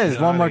 he is.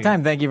 Johnny. One more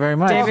time. Thank you very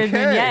much.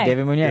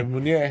 David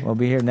Meunier. We'll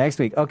be here next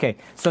week. Okay,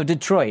 so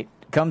Detroit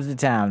comes to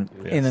town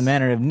in the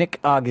manner of Nick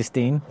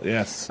Augustine.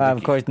 Yes.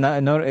 Of course,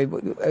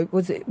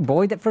 was it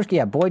Boyd that first?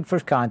 Yeah, Boyd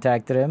first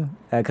contacted him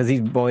because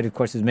Boyd, of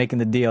course, is making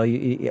the deal.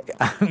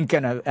 I'm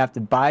going to have to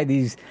buy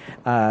these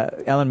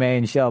Ellen May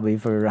and Shelby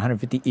for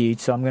 $150 each,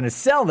 so I'm going to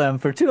sell them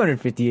for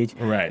 $250 each.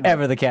 Right.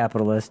 Ever the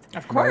capitalist.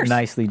 Of course.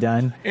 Nicely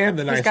done. And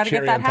the nice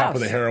cherry on top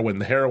of the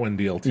heroin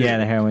deal, too. Yeah,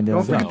 the heroin deal.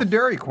 Don't forget the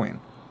Dairy Queen.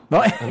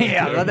 Well,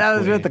 but that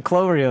was with the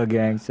Clover Hill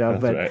gang. So,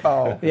 That's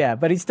right. Yeah,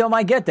 but he still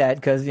might get that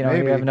because you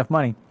have enough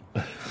money.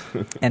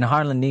 And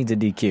Harlan needs a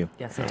DQ.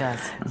 Yes, it does.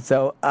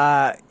 So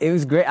it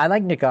was great. I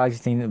like Nick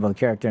Augustine, the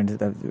character,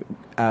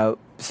 and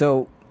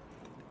so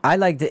I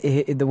liked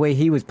the way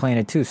he was playing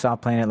it too.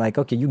 Soft playing it like,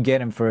 okay, you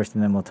get him first,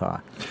 and then we'll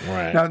talk.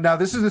 Right. Now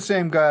this is the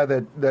same guy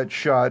that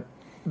shot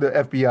the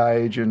FBI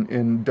agent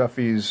in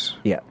Duffy's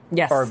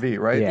RV,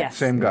 right? Yes.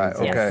 Same guy.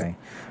 Exactly.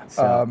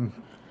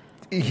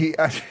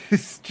 Okay.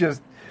 It's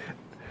just.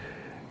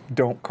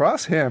 Don't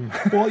cross him.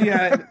 Well,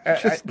 yeah,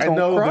 I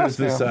know there's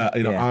this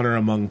honor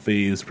among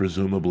thieves,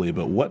 presumably,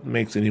 but what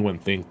makes anyone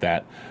think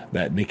that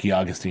Nicky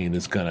Augustine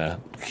is going to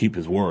keep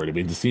his word? I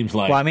mean, it seems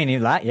like... Well, I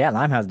mean,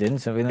 Limehouse didn't,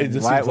 so it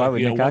just why seems like,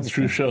 would Nick once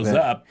True shows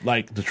up,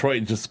 like,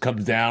 Detroit just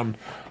comes down...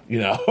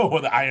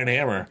 with an iron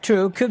hammer.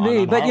 True, could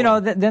be. But,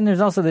 then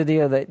there's also the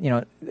deal that,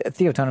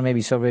 Theo Toner may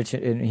be so rich,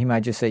 and he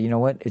might just say, you know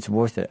what, it's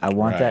worth it. I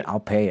want that, I'll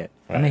pay it.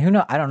 Right. I mean, who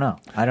knows? I don't know.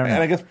 And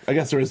I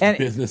guess there is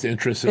business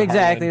interest in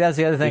exactly, Harlan. That's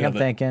the other thing I'm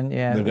thinking.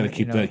 Yeah, they're going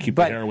to keep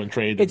the heroin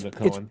trade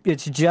going.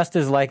 It's just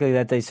as likely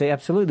that they say,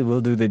 absolutely,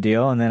 we'll do the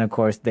deal, and then, of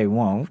course, they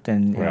won't,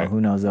 and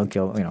who knows, they'll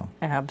kill,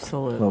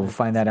 Absolutely. Well, we'll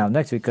find that out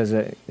next week, because,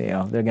 they're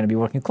going to be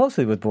working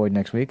closely with Boyd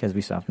next week, as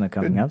we saw from the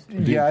coming up.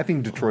 Yeah, I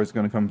think Detroit's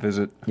going to come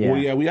visit. Yeah.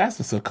 Well, yeah, we asked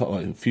this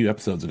a few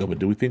episodes ago, but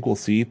do we think we'll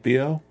see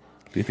Theo?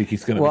 Do you think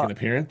he's going to make an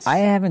appearance? I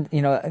haven't,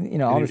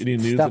 all this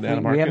news stuff.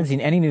 We haven't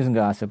seen any news and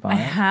gossip on it. I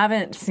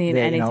haven't seen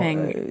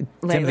anything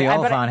lately. Timothy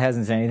Oliphant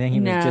hasn't said anything. He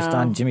was just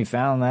on Jimmy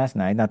Fallon last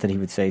night. Not that he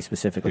would say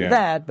specifically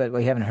that, but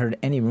we haven't heard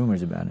any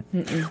rumors about it.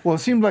 Mm-mm. Well, it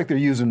seems like they're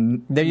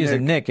using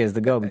Nick as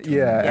the go-between.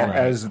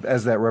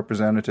 As that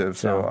representative.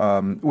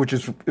 So, which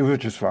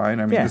is fine.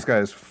 I mean, this guy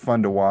is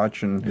fun to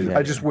watch, and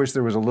I just wish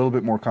there was a little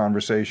bit more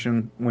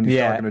conversation when he's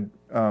talking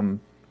to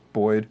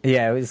Boyd.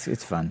 Yeah,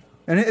 it's fun.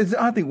 And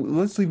I think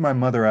let's leave my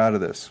mother out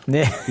of this.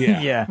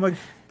 Yeah. I'm like,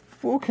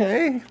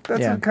 okay,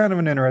 that's a kind of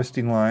an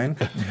interesting line.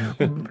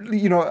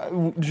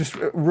 Just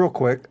real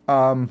quick,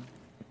 the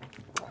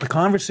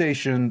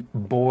conversation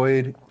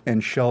Boyd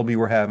and Shelby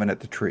were having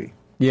at the tree.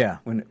 Yeah.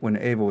 When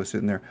Ava was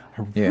sitting there,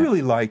 I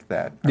really liked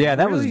that.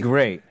 That was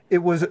great. It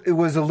was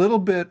a little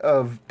bit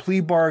of plea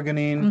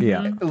bargaining.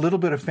 A little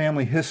bit of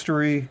family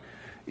history.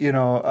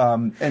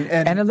 And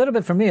a little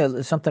bit for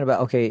me, something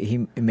about, okay,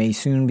 he may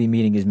soon be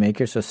meeting his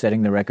maker, so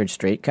setting the record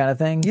straight kind of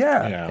thing.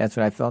 Yeah. That's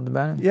what I felt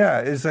about it.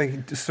 Yeah, it's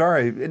like,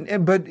 sorry.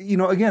 But,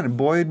 again,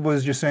 Boyd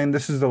was just saying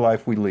this is the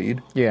life we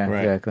lead. Yeah,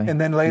 exactly. And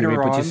then later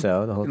on,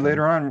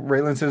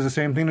 Raylan says the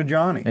same thing to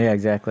Johnny. Yeah,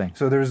 exactly.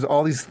 So there's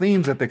all these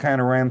themes that they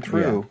kind of ran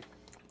through. Yeah.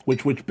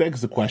 Which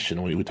begs the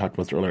question we talked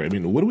about this earlier. I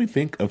mean, what do we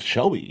think of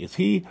Shelby? Is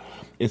he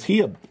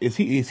a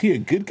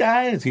good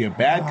guy? Is he a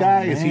bad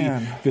guy? Man. Is he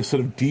this sort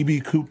of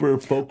D.B. Cooper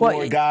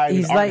folklore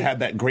guy? Art had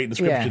that great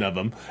description of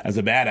him as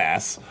a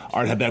badass.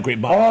 Art had that great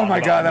monologue. Oh my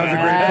God, that was a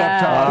great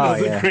pep talk.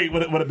 That was great.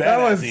 What a badass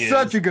that was he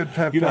such is. a good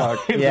pep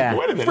talk. Wait a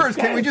minute, first,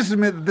 can we just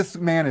admit that this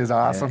man is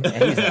awesome? Yeah,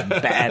 he's a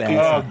badass.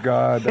 Oh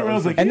God,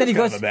 and then he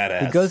goes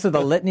to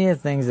the litany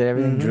of things that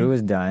everything Drew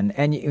has done,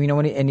 and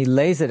when he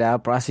lays it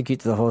out,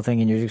 prosecutes the whole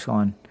thing, and you're just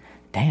going,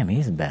 damn,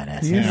 he's a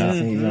badass.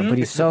 Yeah. But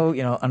he's so,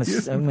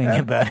 unassuming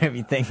about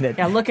everything that...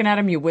 Yeah, looking at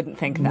him, you wouldn't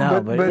think that.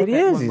 No, but he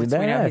is. He's a badass.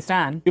 We know he's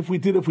done. If we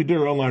did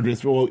our own laundry,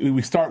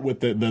 we start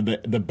with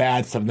the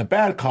bad stuff. In the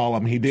bad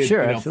column, he did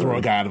throw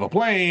a guy out of a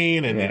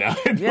plane, and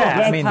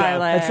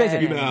let's face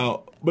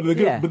it. But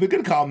the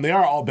good column, they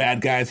are all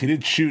bad guys. He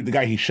did shoot. The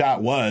guy he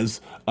shot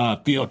was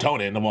Theo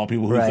Tonin, of all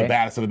people, who's the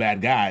baddest of the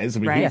bad guys. I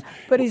mean,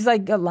 but he's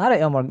like a lot of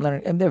Elmore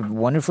Leonard, and they're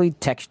wonderfully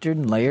textured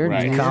and layered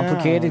and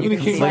complicated.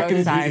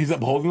 Yeah. He's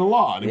upholding the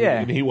law.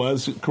 And he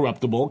was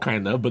corruptible,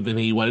 kind of, but then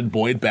he wanted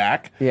Boyd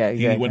back. Yeah,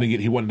 exactly.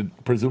 He wanted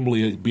to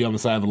presumably be on the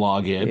side of the law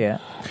again. Yeah.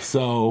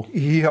 So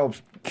he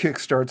helped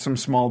kickstart some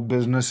small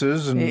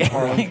businesses and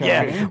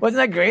wasn't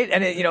that great?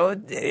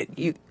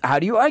 And how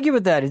do you argue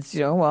with that? It's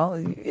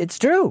it's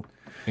true.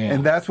 Yeah.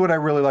 And that's what I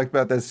really liked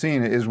about that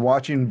scene is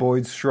watching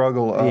Boyd's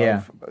struggle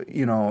of,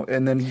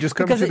 and then just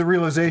coming to the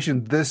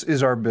realization, this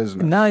is our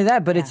business. Not only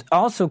that, but it's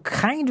also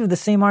kind of the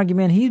same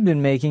argument he's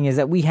been making is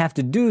that we have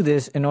to do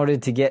this in order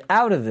to get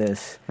out of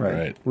this.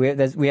 Right.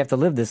 We have to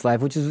live this life,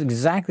 which is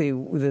exactly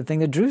the thing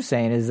that Drew's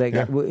saying is like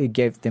it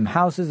gave them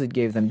houses, it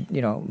gave them,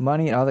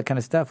 money and all that kind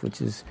of stuff,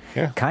 which is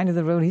kind of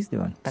the road he's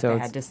doing. But they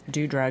had to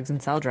do drugs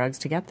and sell drugs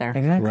to get there.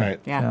 Exactly. Right.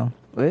 Yeah.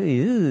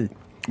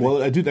 Well,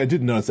 Well, I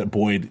did notice that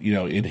Boyd,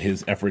 in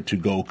his effort to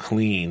go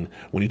clean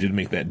when he did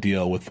make that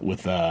deal with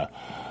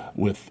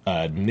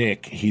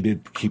Nick, he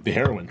did keep the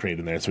heroin trade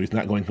in there, so he's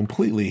not going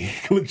completely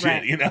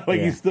legit.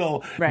 He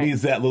still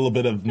needs that little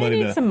bit of money.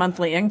 He needs some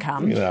monthly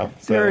income.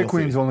 Dairy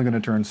Queen's only going to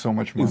turn so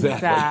much money.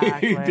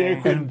 Exactly.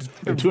 Dairy Queen,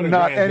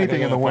 not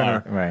anything in the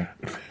winter. Right.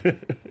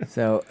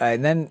 So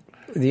then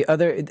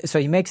so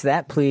he makes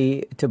that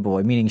plea to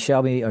Boyd, meaning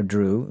Shelby or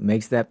Drew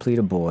makes that plea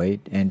to Boyd,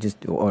 and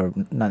or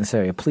not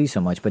necessarily a plea so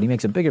much, but he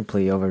makes a bigger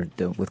plea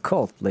with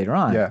Colt later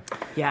on. Yeah.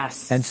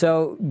 Yes. And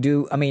so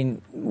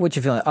what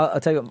you feeling? I'll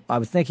tell you what I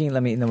was thinking.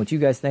 Let me know what you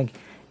guys think.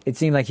 It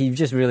seemed like he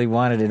just really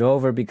wanted it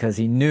over because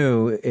he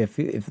knew if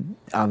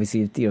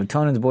obviously if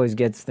Tonan's boys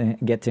get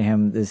to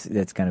him,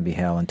 that's going to be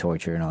hell and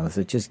torture and all this.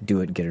 So just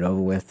do it, get it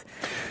over with.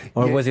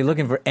 Or was he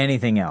looking for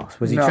anything else?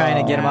 Was he trying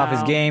to get him off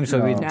his game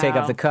so he'd take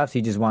off the cuffs?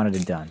 He just wanted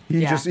it done.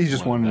 He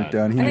just wanted it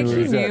done. I think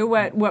he knew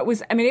what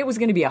was. I mean, it was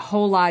going to be a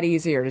whole lot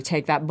easier to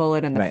take that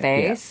bullet in the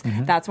face. Yeah.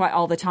 Mm-hmm. That's why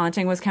all the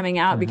taunting was coming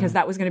out, because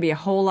that was going to be a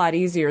whole lot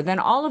easier than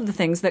all of the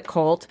things that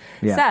Colt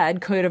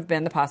said could have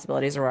been the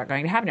possibilities of what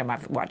going to happen to him.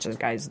 I've watched those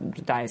guys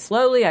die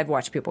slowly. I've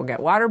watched people get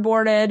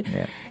waterboarded,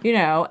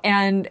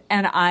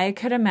 and I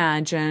could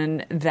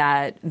imagine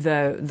that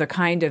the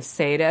kind of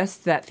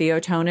sadist that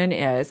Theo Tonin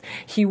is,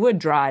 he would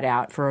draw it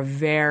out for a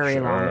very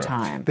long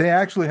time. They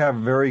actually have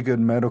very good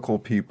medical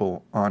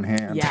people on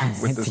hand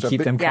with this to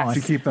keep them going.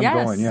 To keep them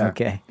going, yeah.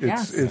 Okay.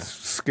 It's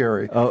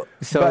scary. Oh,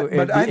 so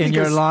but in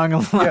your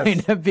long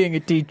line of being a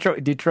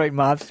Detroit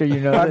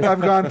mobster,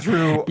 I've gone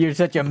through. You're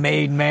such a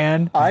made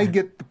man. I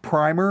get the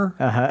primer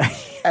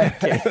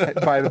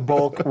by the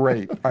bulk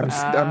rate.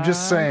 I'm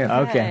just saying.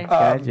 Okay,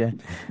 gotcha.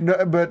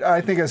 No, but I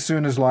think as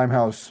soon as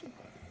Limehouse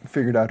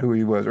figured out who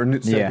he was, or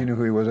said he knew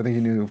who he was, I think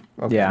he knew.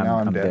 Okay, now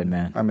I'm dead.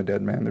 Man. I'm a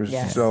dead man.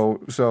 So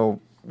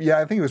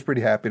I think he was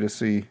pretty happy to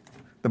see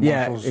the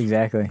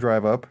marshals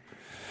drive up.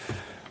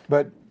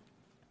 But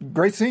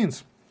great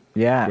scenes.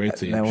 Yeah, great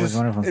scene. That was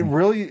wonderful. It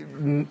really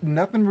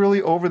nothing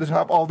really over the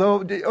top. Although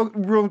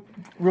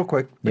real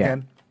quick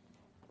again,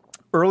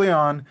 early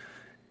on,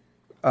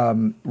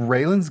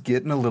 Raylan's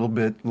getting a little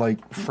bit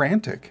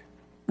frantic.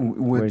 At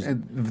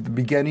the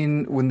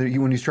beginning,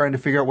 when he's trying to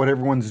figure out what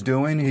everyone's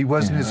doing, he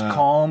wasn't his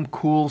calm,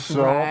 cool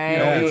self.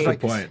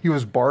 Right. He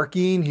was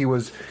barking.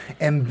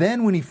 And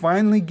then when he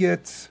finally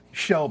gets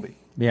Shelby,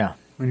 when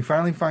he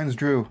finally finds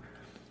Drew,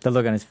 the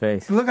look on his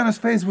face. The look on his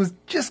face was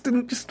just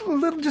an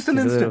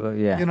instant.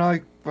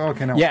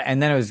 Okay, now. Yeah,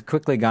 and then it was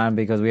quickly gone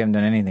because we haven't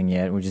done anything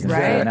yet, which is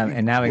insane.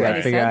 And now we got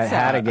to figure out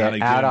how to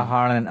get out of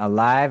Harlan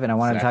alive. And I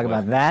want to talk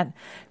about that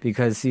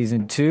because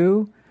season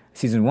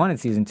 1 and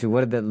season 2, what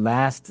did the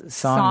last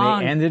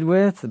song they ended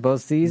with?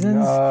 Both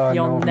seasons?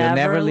 You'll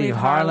never leave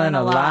Harlan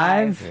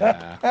alive.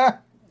 Yeah.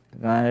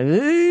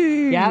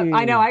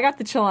 I know. I got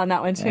the chill on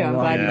that one too. I'm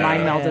glad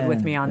mine melded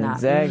with me on that.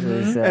 Exactly.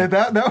 Mm-hmm. So. And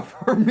that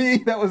for me,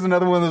 that was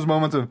another one of those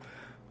moments of,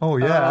 now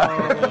we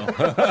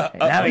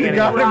got him in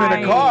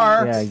a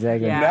car. Yeah,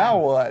 exactly. Yeah. Now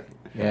what?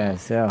 Yeah.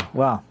 So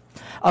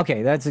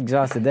okay, that's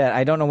exhausted that.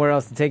 I don't know where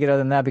else to take it other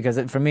than that because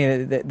for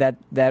me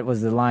that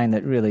was the line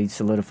that really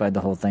solidified the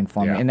whole thing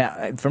for me.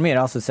 And for me, it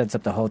also sets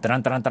up the whole we're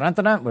going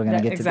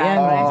to get to the end.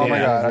 Oh my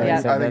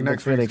God! I think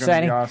next really week's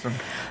exciting. Going to be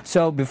awesome.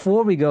 So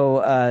before we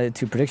go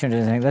to predictions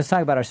and everything, let's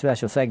talk about our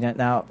special segment.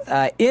 Now,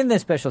 in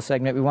this special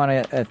segment, we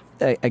want to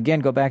again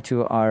go back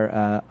to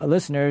our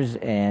listeners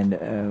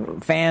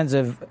and fans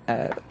of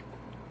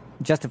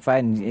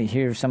Justified and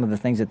hear some of the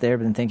things that they've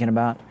been thinking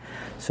about.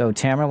 So,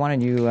 Tamara, why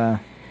don't you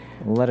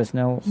let us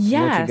know what you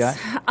got?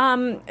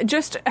 I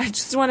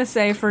just want to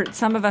say for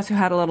some of us who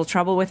had a little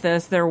trouble with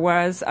this, there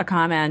was a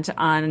comment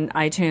on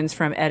iTunes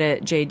from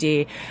Edit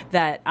JD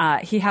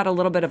that he had a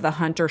little bit of the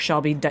Hunter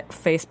Shelby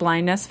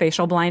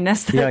facial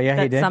blindness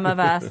that some of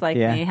us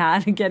me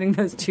had, getting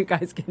those two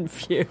guys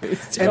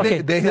confused.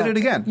 And they hit it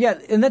again. Yeah,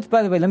 and that's,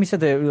 by the way, let me set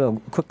the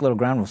quick little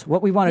ground rules.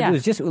 What we want to do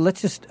is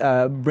let's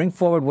bring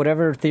forward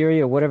whatever theory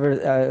or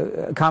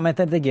whatever comment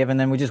that they give, and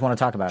then we just want to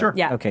talk about it.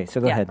 Yeah. Okay,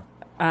 so go ahead.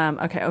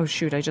 Okay. Oh,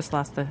 shoot. I just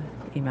lost the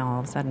email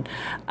all of a sudden.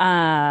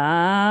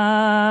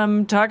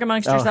 Talk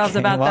amongst yourselves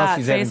about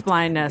that. Face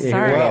blindness.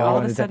 Sorry. All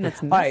of a sudden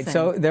it's missing. All right.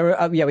 So there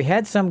were, we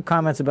had some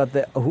comments about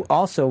who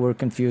also were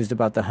confused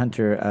about the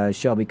Hunter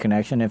Shelby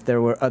connection. If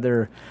there were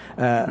other,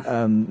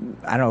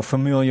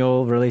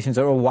 familial relations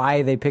or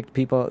why they picked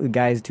two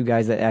guys,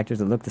 actors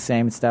that look the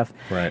same and stuff.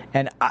 Right.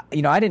 And,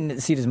 I didn't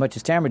see it as much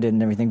as Tamara did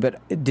and everything,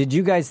 but did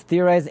you guys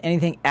theorize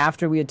anything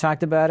after we had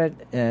talked about it,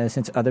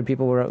 since other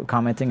people were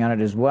commenting on it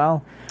as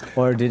well?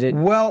 Or did it?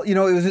 Well, it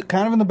was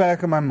kind of in the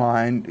back of my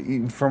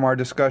mind from our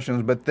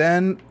discussions. But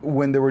then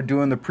when they were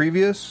doing the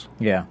previous,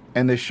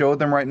 and they showed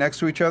them right next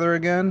to each other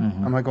again,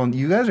 I'm like, going,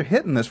 you guys are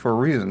hitting this for a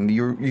reason.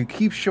 You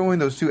keep showing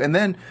those two, and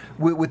then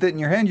with it in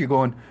your hand, you're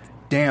going,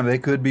 damn, they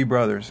could be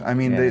brothers. I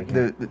mean,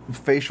 the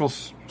facial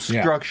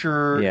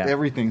structure,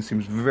 everything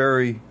seems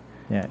very.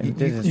 Yeah,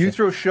 you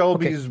throw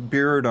Shelby's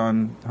beard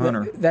on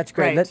Hunter. That's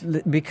great.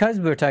 Right. Because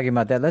we're talking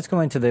about that, let's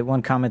go into the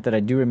one comment that I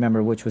do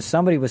remember, which was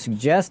somebody was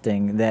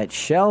suggesting that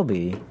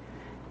Shelby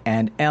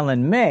and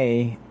Ellen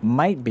May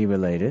might be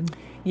related.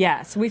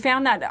 Yes, we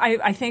found that.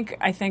 I think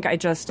I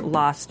just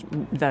lost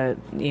the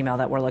email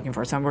that we're looking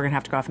for, so we're going to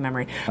have to go off of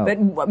memory. Oh.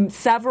 But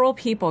several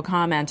people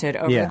commented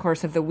over the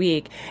course of the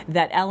week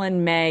that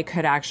Ellen May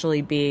could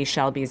actually be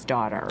Shelby's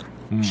daughter,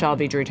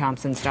 Shelby Drew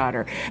Thompson's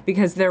daughter,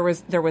 because there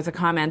was a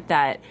comment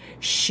that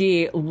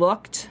she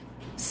looked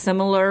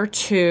similar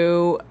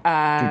to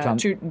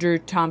Drew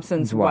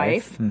Thompson's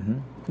wife. Mm-hmm.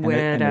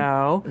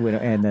 Widow.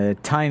 And the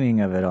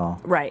timing of it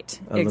all. Right,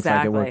 exactly. Looks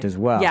like it worked as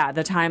well. Yeah,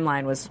 the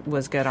timeline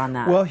was good on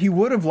that. Well, he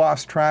would have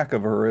lost track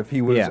of her if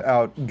he was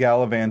out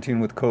gallivanting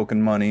with coke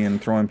and money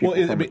and throwing people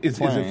from the is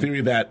the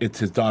theory that it's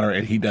his daughter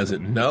and he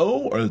doesn't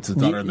know, or it's his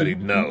daughter that he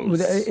knows?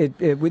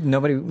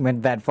 Nobody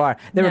went that far.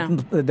 There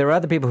were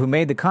other people who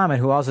made the comment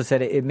who also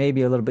said it may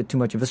be a little bit too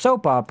much of a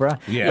soap opera.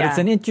 Yeah. But it's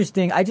an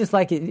interesting, I just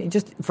like it,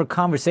 just for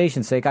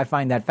conversation's sake, I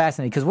find that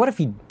fascinating. Because what if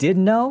he did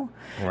know?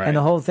 Right. And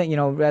the whole thing,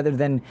 rather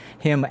than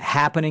him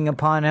happening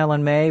upon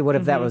Ellen May, what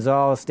if that was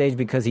all staged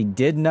because he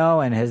did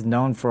know and has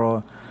known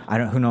for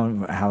who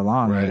knows how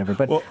long or whatever.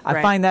 But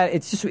I find that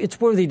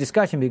it's worthy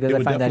discussion because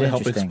I find that interesting. It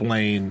would definitely help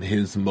explain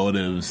his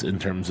motives in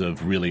terms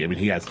of really,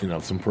 he has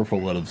some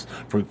peripheral motives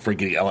for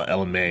getting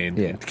Ellen May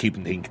and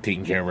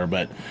taking care of her,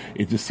 but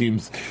it just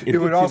seems it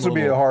would also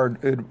be a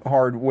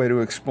hard way to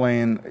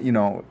explain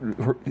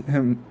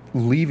him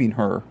leaving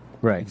her.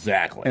 Right.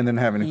 Exactly. And then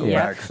having to go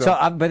back.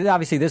 But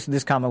obviously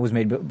this comment was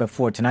made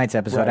before tonight's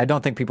episode. Right. I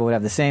don't think people would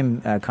have the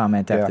same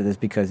comment after this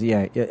because,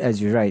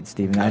 as you're right,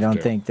 Stephen, I don't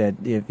think that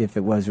if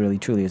it was really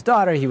truly his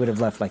daughter, he would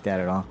have left like that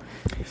at all.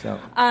 So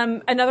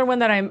another one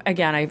that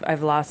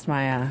I've lost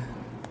my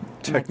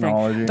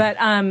technology. My but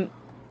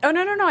oh,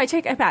 no, I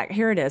take it back.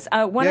 Here it is.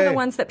 One of the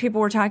ones that people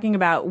were talking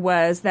about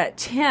was that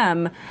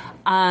Tim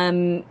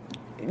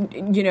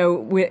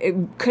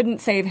couldn't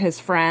save his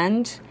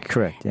friend.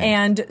 Correct. Yeah.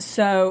 And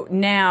so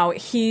now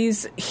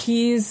he's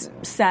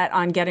set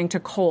on getting to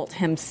Colt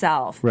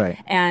himself. Right.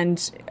 And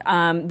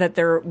that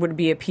there would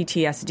be a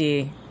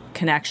PTSD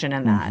connection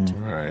in that.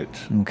 Mm-hmm.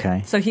 Right.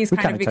 Okay. So he's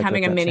kind of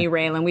becoming a mini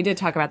Raylan. We did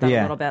talk about that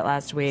a little bit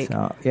last week.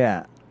 So,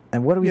 yeah.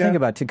 And what do we think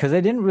about it? Because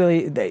they didn't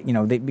really,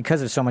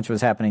 because of so much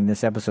was happening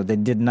this episode, they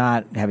did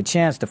not have a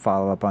chance to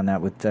follow up on that.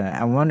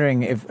 I'm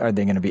wondering are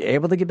they going to be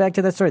able to get back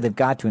to that story? They've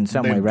got to in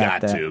some way. They've got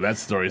to. That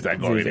story's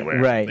not going anywhere.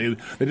 Right.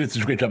 They did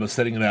such a great job of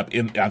setting it up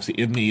in the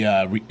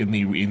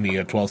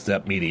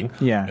 12-step meeting.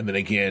 Yeah. And then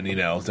again,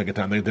 second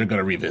time they're going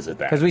to revisit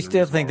that because we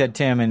still think that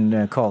Tim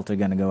and Colt are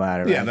going to go at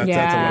it. Right? Yeah, that's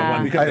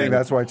a one. I think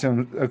that's why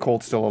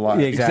Colt's still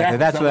alive. Yeah, exactly.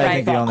 That's what I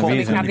think the only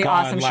reason. Have the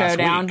awesome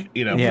showdown. Week,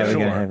 we're going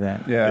to have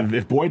that. Yeah.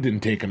 If Boyd didn't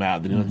take him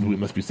out, then we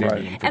must be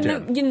saving him for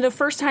And the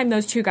first time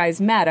those two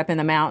guys met up in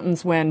the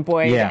mountains when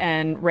Boyd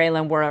and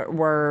Raylan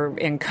were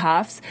in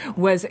cuffs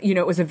was,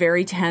 it was a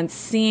very tense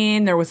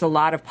scene. There was a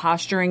lot of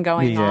posturing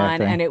going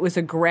on, and it was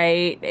a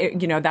great,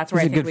 that's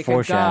where I think we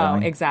could go.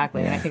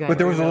 Exactly. Yeah. And I think but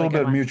there was a little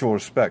bit of mutual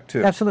respect,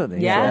 too. Absolutely.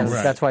 Yes.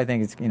 Yeah. That's why I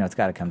think it's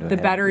got to come to the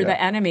better the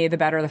enemy, the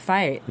better the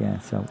fight. Yeah.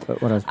 So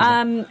what else?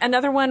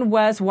 Another one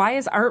was, why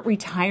is Art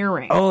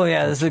retiring? Oh,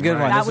 yeah. This is a good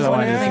one. That was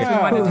one of the things we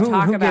wanted to talk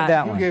about. Who gave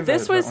that one?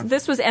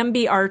 This was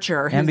MB Archer.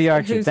 MB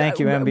Archer. Thank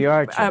you, MB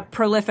Archer.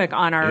 Prolific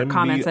on our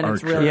comments, and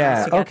it's really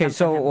nice to get okay.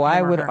 So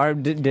why would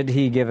Art? Did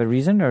he give a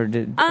reason, or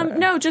did?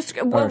 No, just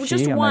one. We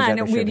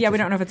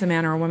don't know if it's a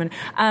man or a woman.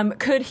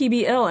 Could he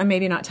be ill and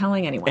maybe not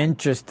telling anyone?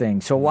 Interesting.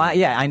 So why?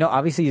 Yeah, I know.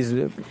 Obviously, he's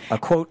a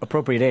quote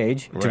appropriate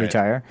age to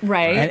retire.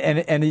 Right.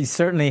 And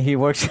he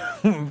works.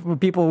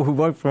 People who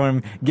work for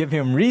him give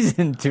him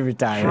reason to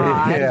retire.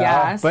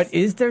 Yes. But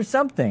is there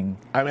something?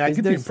 I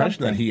get the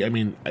impression that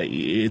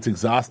it's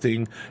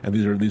exhausting, and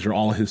these are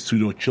all his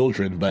pseudo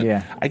children. But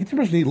I get the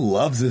impression he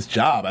loves this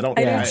job. I do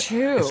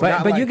too.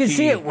 But you can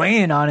see it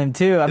weighing on him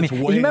too.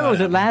 You remember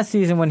was it last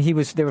season when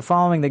they were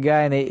following the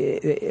guy, and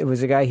it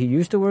was a guy he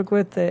used to work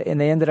with, and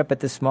they ended up at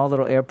this small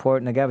little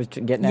airport, and the guy was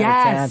getting out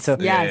of town. So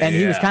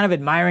he was kind of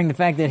admiring the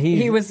fact that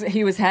he was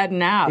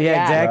heading out.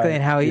 Yeah, exactly,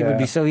 and how he would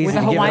be so easy with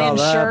to a Hawaiian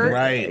shirt.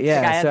 Right.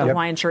 Yeah, the guy had the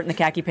Hawaiian shirt and the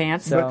khaki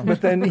pants.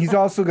 But then he's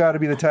also got to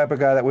be the type of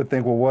guy that would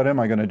think, well, what am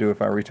I going to do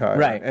if I retire?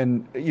 Right.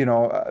 And you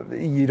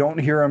don't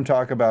hear him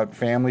talk about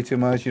family too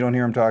much. You don't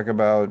hear him talk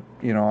about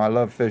I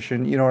love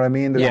fishing. You know what I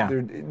mean?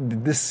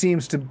 This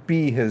seems to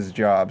be his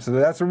job. So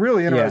that's a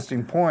really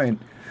interesting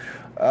point.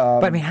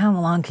 But how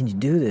long can you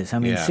do this?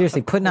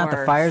 Seriously, putting out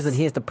the fires that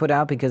he has to put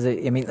out because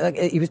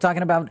he was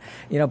talking about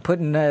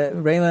putting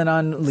Raylan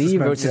on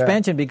leave or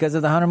suspension because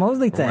of the Hunter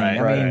Mosley thing.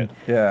 Right.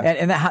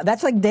 And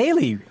that's like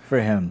daily for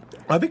him.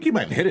 I think you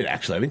might hit it.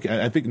 Actually,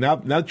 I think now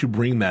that you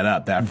bring that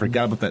up, I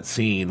forgot about that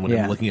scene when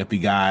they were looking at the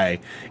guy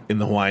in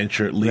the Hawaiian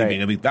shirt leaving.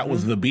 Right. I think that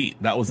was the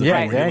beat. That was the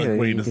moment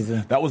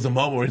that was the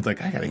moment where he's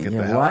like, I gotta get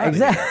the hell out of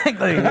here.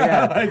 Exactly.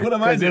 Yeah. What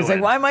am I doing? It's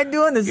like, why am I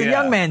doing this? It's a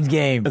young man's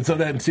game. And so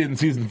then in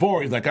season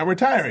 4, he's like, I'm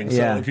retiring. retiring.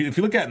 So if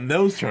you look at it in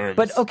those terms.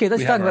 But okay,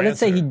 let's talk about. Let's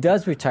say he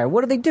does retire.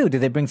 What do? Do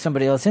they bring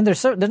somebody else in?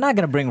 They're not going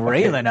to bring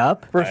Raylan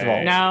up. First of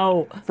all,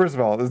 no. First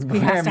of all, this he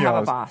has to have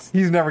a boss.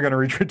 He's never going to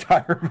reach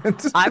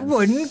retirement. I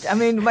wouldn't. I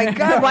mean, my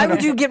God, why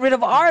would you get rid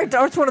of Art?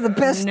 Art's one of the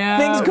best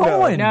things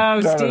going.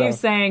 No, Steve's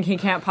saying he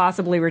can't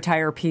possibly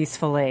retire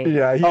peacefully.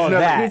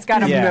 Yeah, he's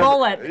got a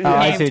bullet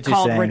named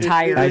called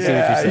retire. I see what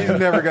you're saying. He's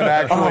never going to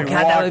actually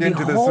walk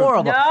into this.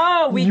 Horrible.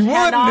 No, we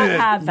cannot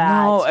have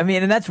that. No, I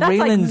mean, and that's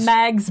Raylan's like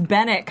Mags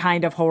Bennett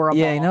kind of horrible.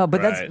 Yeah, I know,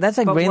 but that's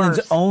like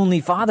Raylan's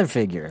only father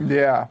figure.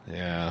 Yeah.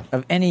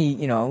 Of any,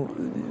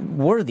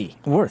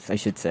 worth, I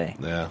should say.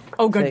 Yeah.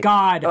 Oh, good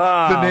God.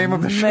 The name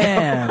of the show.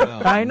 Man,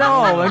 I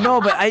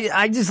know, but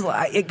I just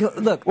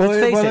look. Well,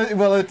 let's face it.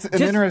 Well, it's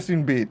an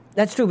interesting beat.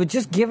 That's true, but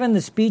just given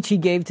the speech he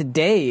gave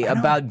today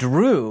about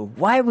Drew,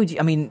 why would you?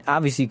 I mean,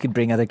 obviously you could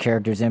bring other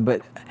characters in,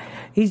 but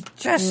he's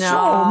just so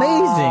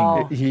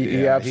amazing.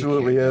 He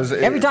absolutely is.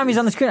 Every time he's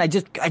on the screen,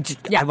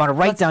 I want to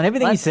write down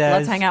everything he says.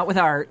 Let's hang out with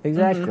Art.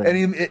 Exactly.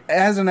 Mm-hmm. And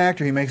as an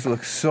actor, he makes it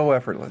look so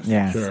effortless.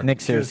 Yeah, sure. Nick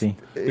Searcy.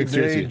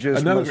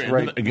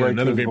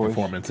 Another great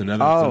performance.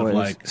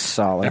 Another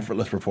solid,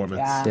 effortless performance.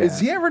 Yeah. Is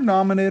he ever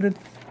nominated?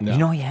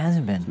 No. He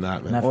hasn't been.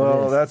 Not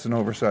well, that's an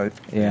oversight.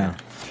 Yeah.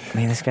 I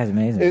mean, this guy's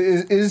amazing.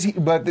 Is he?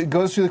 But it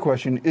goes to the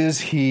question: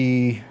 is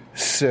he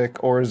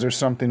sick, or is there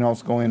something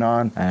else going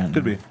on?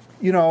 Could be.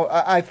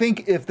 I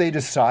think if they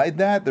decide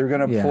that, they're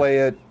going to play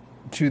it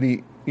to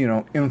the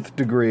nth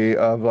degree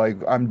of like,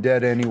 I'm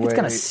dead anyway. It's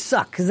going to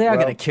suck because they are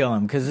going to kill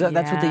him because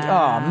that's what they.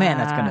 Oh man,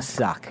 that's going to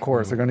suck. Of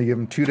course, they're going to give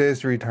him 2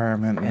 days to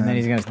retirement, and then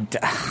he's going to.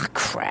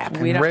 Crap.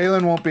 And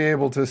Raylan won't be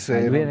able to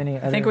save him.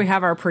 I think we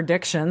have our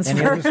predictions. Do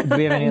we have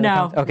any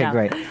No. Okay,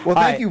 great. Well,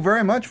 thank you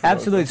very much for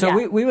absolutely.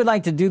 So we would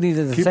like to do these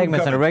as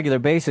segments on a regular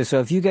basis.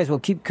 So if you guys will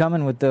keep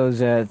coming with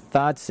those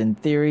thoughts and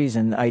theories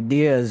and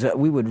ideas,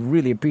 we would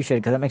really appreciate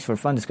it because that makes for a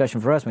fun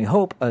discussion for us. And we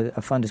hope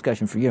a fun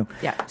discussion for you.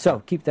 Yeah.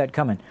 So keep that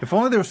coming. If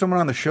only there was someone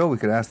on the show we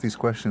could ask these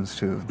questions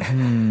to.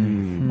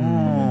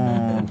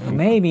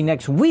 Maybe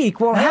next week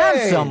we'll have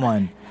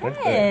someone.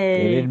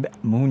 Hey. David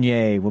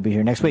Mounier will be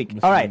here next week.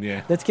 All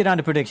right, let's get on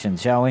to predictions,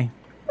 shall we?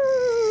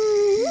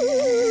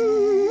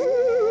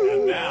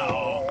 And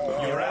now,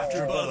 your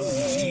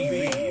AfterBuzz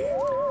TV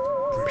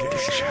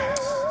predictions.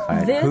 All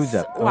right, who's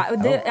up?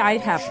 I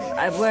have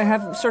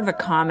sort of a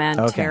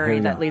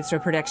commentary that leads to a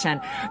prediction.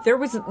 There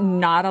was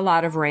not a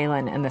lot of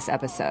Raylan in this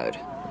episode.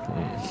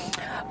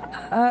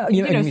 Not a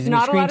lot of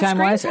screen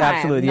time.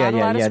 Absolutely,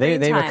 yeah.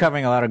 They were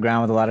covering a lot of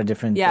ground with a lot of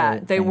different. Yeah,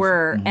 they things.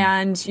 Were,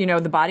 and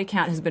the body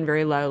count has been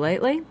very low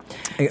lately.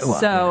 They had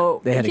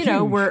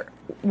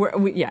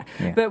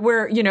but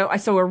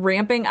we're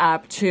ramping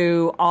up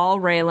to all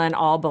Raylan,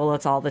 all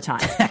bullets, all the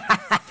time.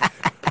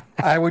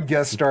 I would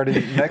guess starting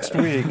next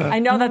week. I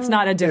know that's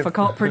not a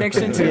difficult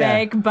prediction to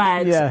make,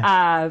 but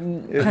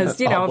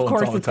because of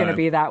course it's going to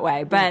be that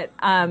way. But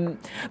I'm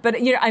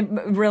looking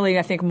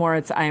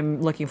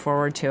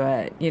forward to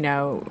it.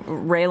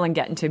 Raylan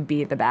getting to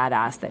be the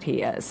badass that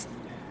he is.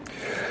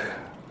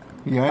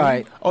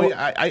 Yeah. All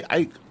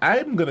right.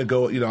 I'm going to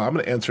go. I'm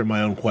going to answer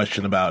my own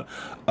question about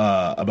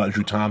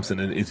Drew Thompson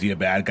and is he a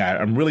bad guy?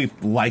 I'm really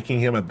liking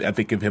him. I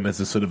think of him as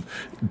a sort of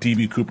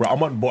D.B. Cooper.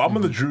 I'm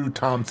on the Drew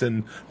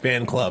Thompson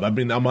fan club.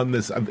 I'm on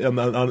this.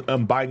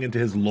 I'm buying into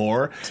his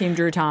lore. Team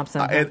Drew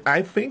Thompson. And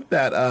I think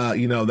that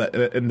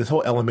that and this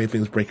whole LMA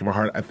thing is breaking my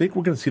heart. I think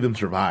we're going to see them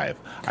survive.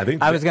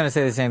 I was going to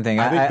say the same thing.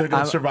 I think they're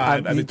going to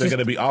survive. I think they're going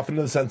to be off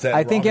into the sunset.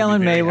 I think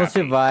Ellen May will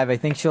survive. I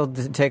think she'll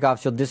take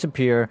off. She'll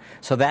disappear.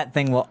 So that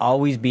thing will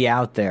always be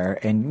out there,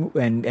 and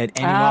at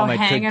any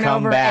moment could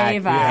come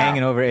back,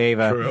 hanging over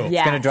Ava. True. It's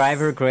going to drive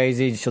her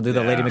crazy. She'll do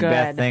the Lady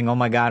Macbeth thing. Oh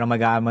my God,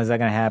 when's that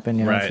going to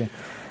happen? Right.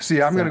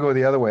 See, I'm going to go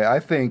the other way. I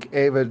think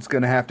Ava's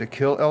going to have to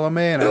kill Ella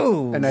May,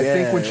 and I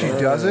think when she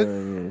does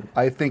it,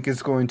 I think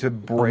it's going to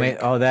break.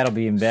 That'll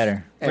be even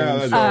better.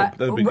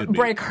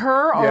 Break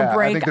her or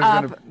break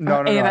up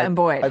Ava and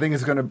Boyd? I think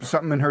it's going to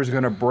something in her is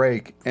going to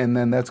break, and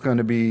then that's going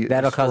to be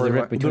that'll cause the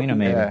rip between them.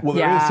 Maybe. Well,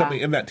 there is something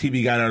in that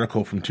TV Guide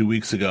article from 2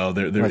 weeks ago.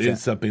 There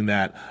is something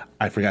that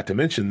I forgot to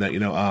mention that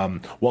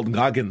Walton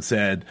Goggins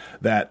said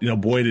that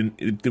Boyd and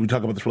we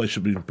talk about this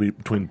relationship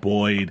between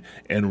Boyd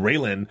and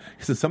Raylan.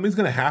 He said something's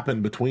going to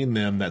happen between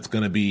them that's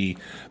going to be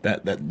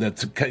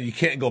that's you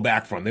can't go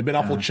back from. They've been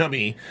awful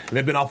chummy and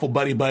they've been awful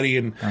buddy,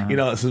 and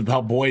this is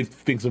how Boyd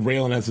thinks of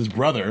Raylan as his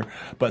brother.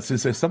 But so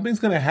something's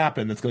going to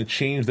happen that's going to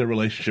change their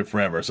relationship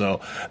forever.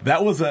 So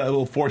that was a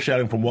little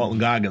foreshadowing from Walton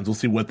Goggins. We'll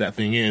see what that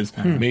thing is.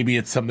 Maybe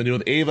it's something to do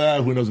with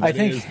Ava. Who knows what it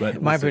is?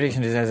 But my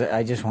prediction is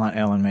I just want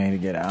Ellen May to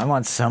get out. I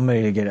want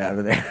somebody to get out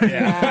of there.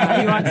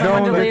 You want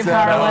someone to leave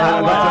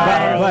Harlan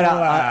alive. But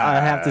I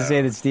have to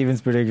say that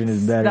Steven's prediction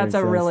is better. That's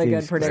a really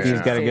good prediction.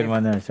 Steve's got a good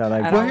one there. So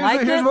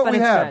here's what we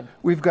have.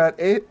 We've got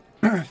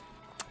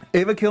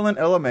Ava killing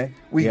Ella May.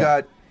 We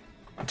got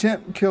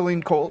Tim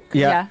killing Colt.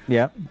 Yeah.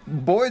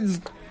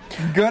 Boyd's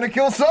gonna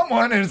kill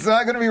someone, and it's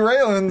not gonna be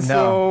Raylan.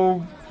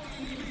 No.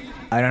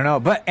 So I don't know,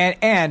 but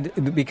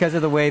and because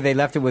of the way they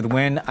left it with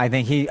Wynn, I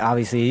think he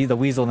obviously the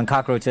weasel and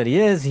cockroach that he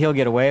is, he'll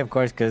get away, of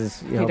course, because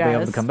he'll be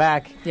able to come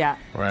back. Yeah,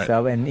 right.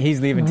 So and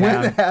he's leaving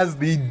town. Wynn has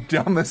the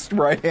dumbest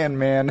right hand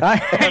man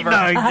I ever.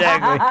 know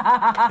exactly.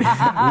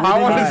 I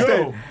want to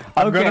say,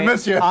 I'm gonna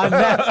miss you. on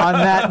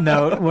that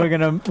note, we're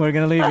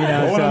gonna leave you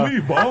now. So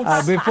leave,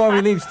 boss. before we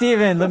leave,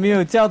 Stephen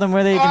Lemieux, tell them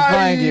where they can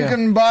find you. You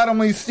can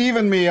bottomly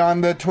Steven me on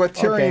the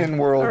Twitterian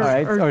world. All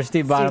right, or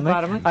Steve Bottomley.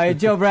 All right,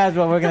 Joe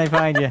Braswell, where can they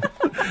find you?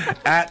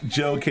 At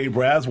Joe K.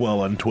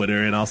 Braswell on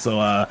Twitter, and also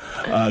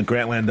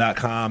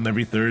Grantland.com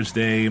every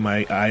Thursday,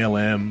 my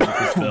ILM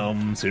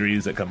Lucasfilm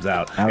series that comes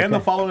out. Okay. And the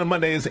following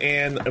Mondays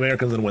and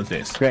Americans on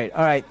Wednesdays. Great.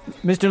 All right,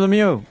 Mr.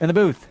 Lemieux in the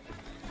booth.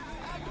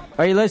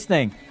 Are you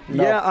listening?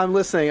 No. Yeah, I'm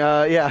listening.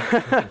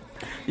 Yeah.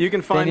 You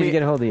can find me to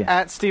get a hold of you.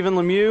 at Stephen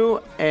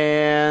Lemieux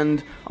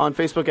and on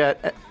Facebook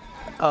at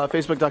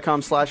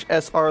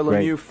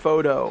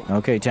facebook.com/SRLemieuxPhoto.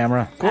 Okay,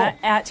 Tamara. Cool.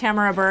 At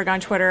Tamara Berg on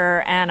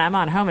Twitter, and I'm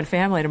on Home and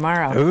Family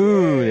tomorrow.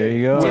 Ooh, there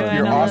you go. Doing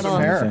your a awesome little,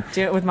 hair.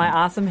 Do it with my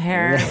awesome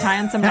hair,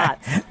 tying some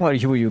knots. What,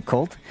 were you a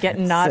cult?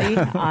 Getting naughty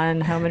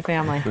on Home and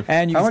Family.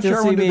 And you can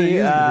still see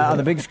me on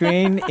the big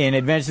screen in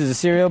Adventures of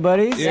Serial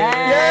Buddies. Yay!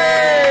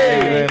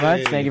 Thank you very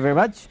much. Thank you very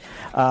much.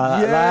 A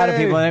lot of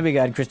people in it. We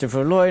got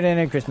Christopher Lloyd in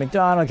it, Chris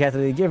McDonald, Kathy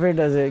Lee Gifford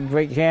does a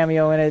great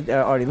cameo in it,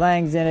 Artie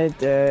Lang's in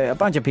it, a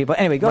bunch of people.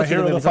 Anyway, go see it.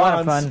 It's a lot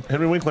of fun.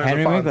 Henry Winkler.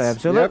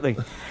 Absolutely.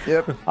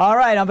 Yep. All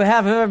right, on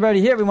behalf of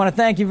everybody here, we want to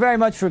thank you very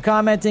much for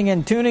commenting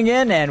and tuning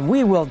in, and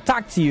we will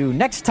talk to you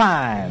next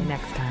time.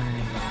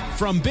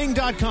 From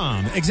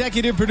Bing.com,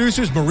 executive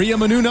producers Maria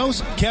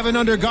Menounos, Kevin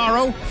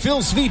Undergaro, Phil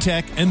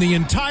Svitek, and the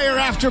entire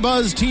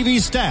AfterBuzz TV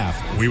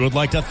staff, we would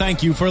like to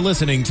thank you for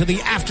listening to the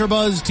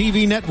AfterBuzz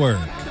TV network.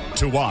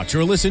 To watch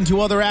or listen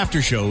to other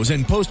after shows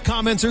and post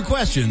comments or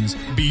questions,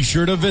 be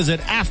sure to visit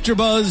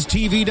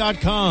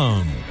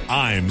AfterBuzzTV.com.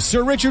 I'm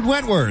Sir Richard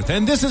Wentworth,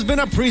 and this has been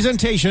a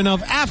presentation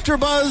of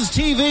AfterBuzz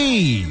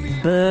TV.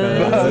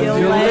 Buzz you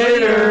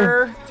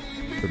later.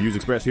 The views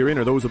expressed herein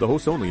are those of the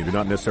hosts only and do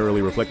not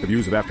necessarily reflect the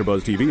views of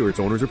AfterBuzz TV or its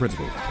owners or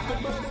principals.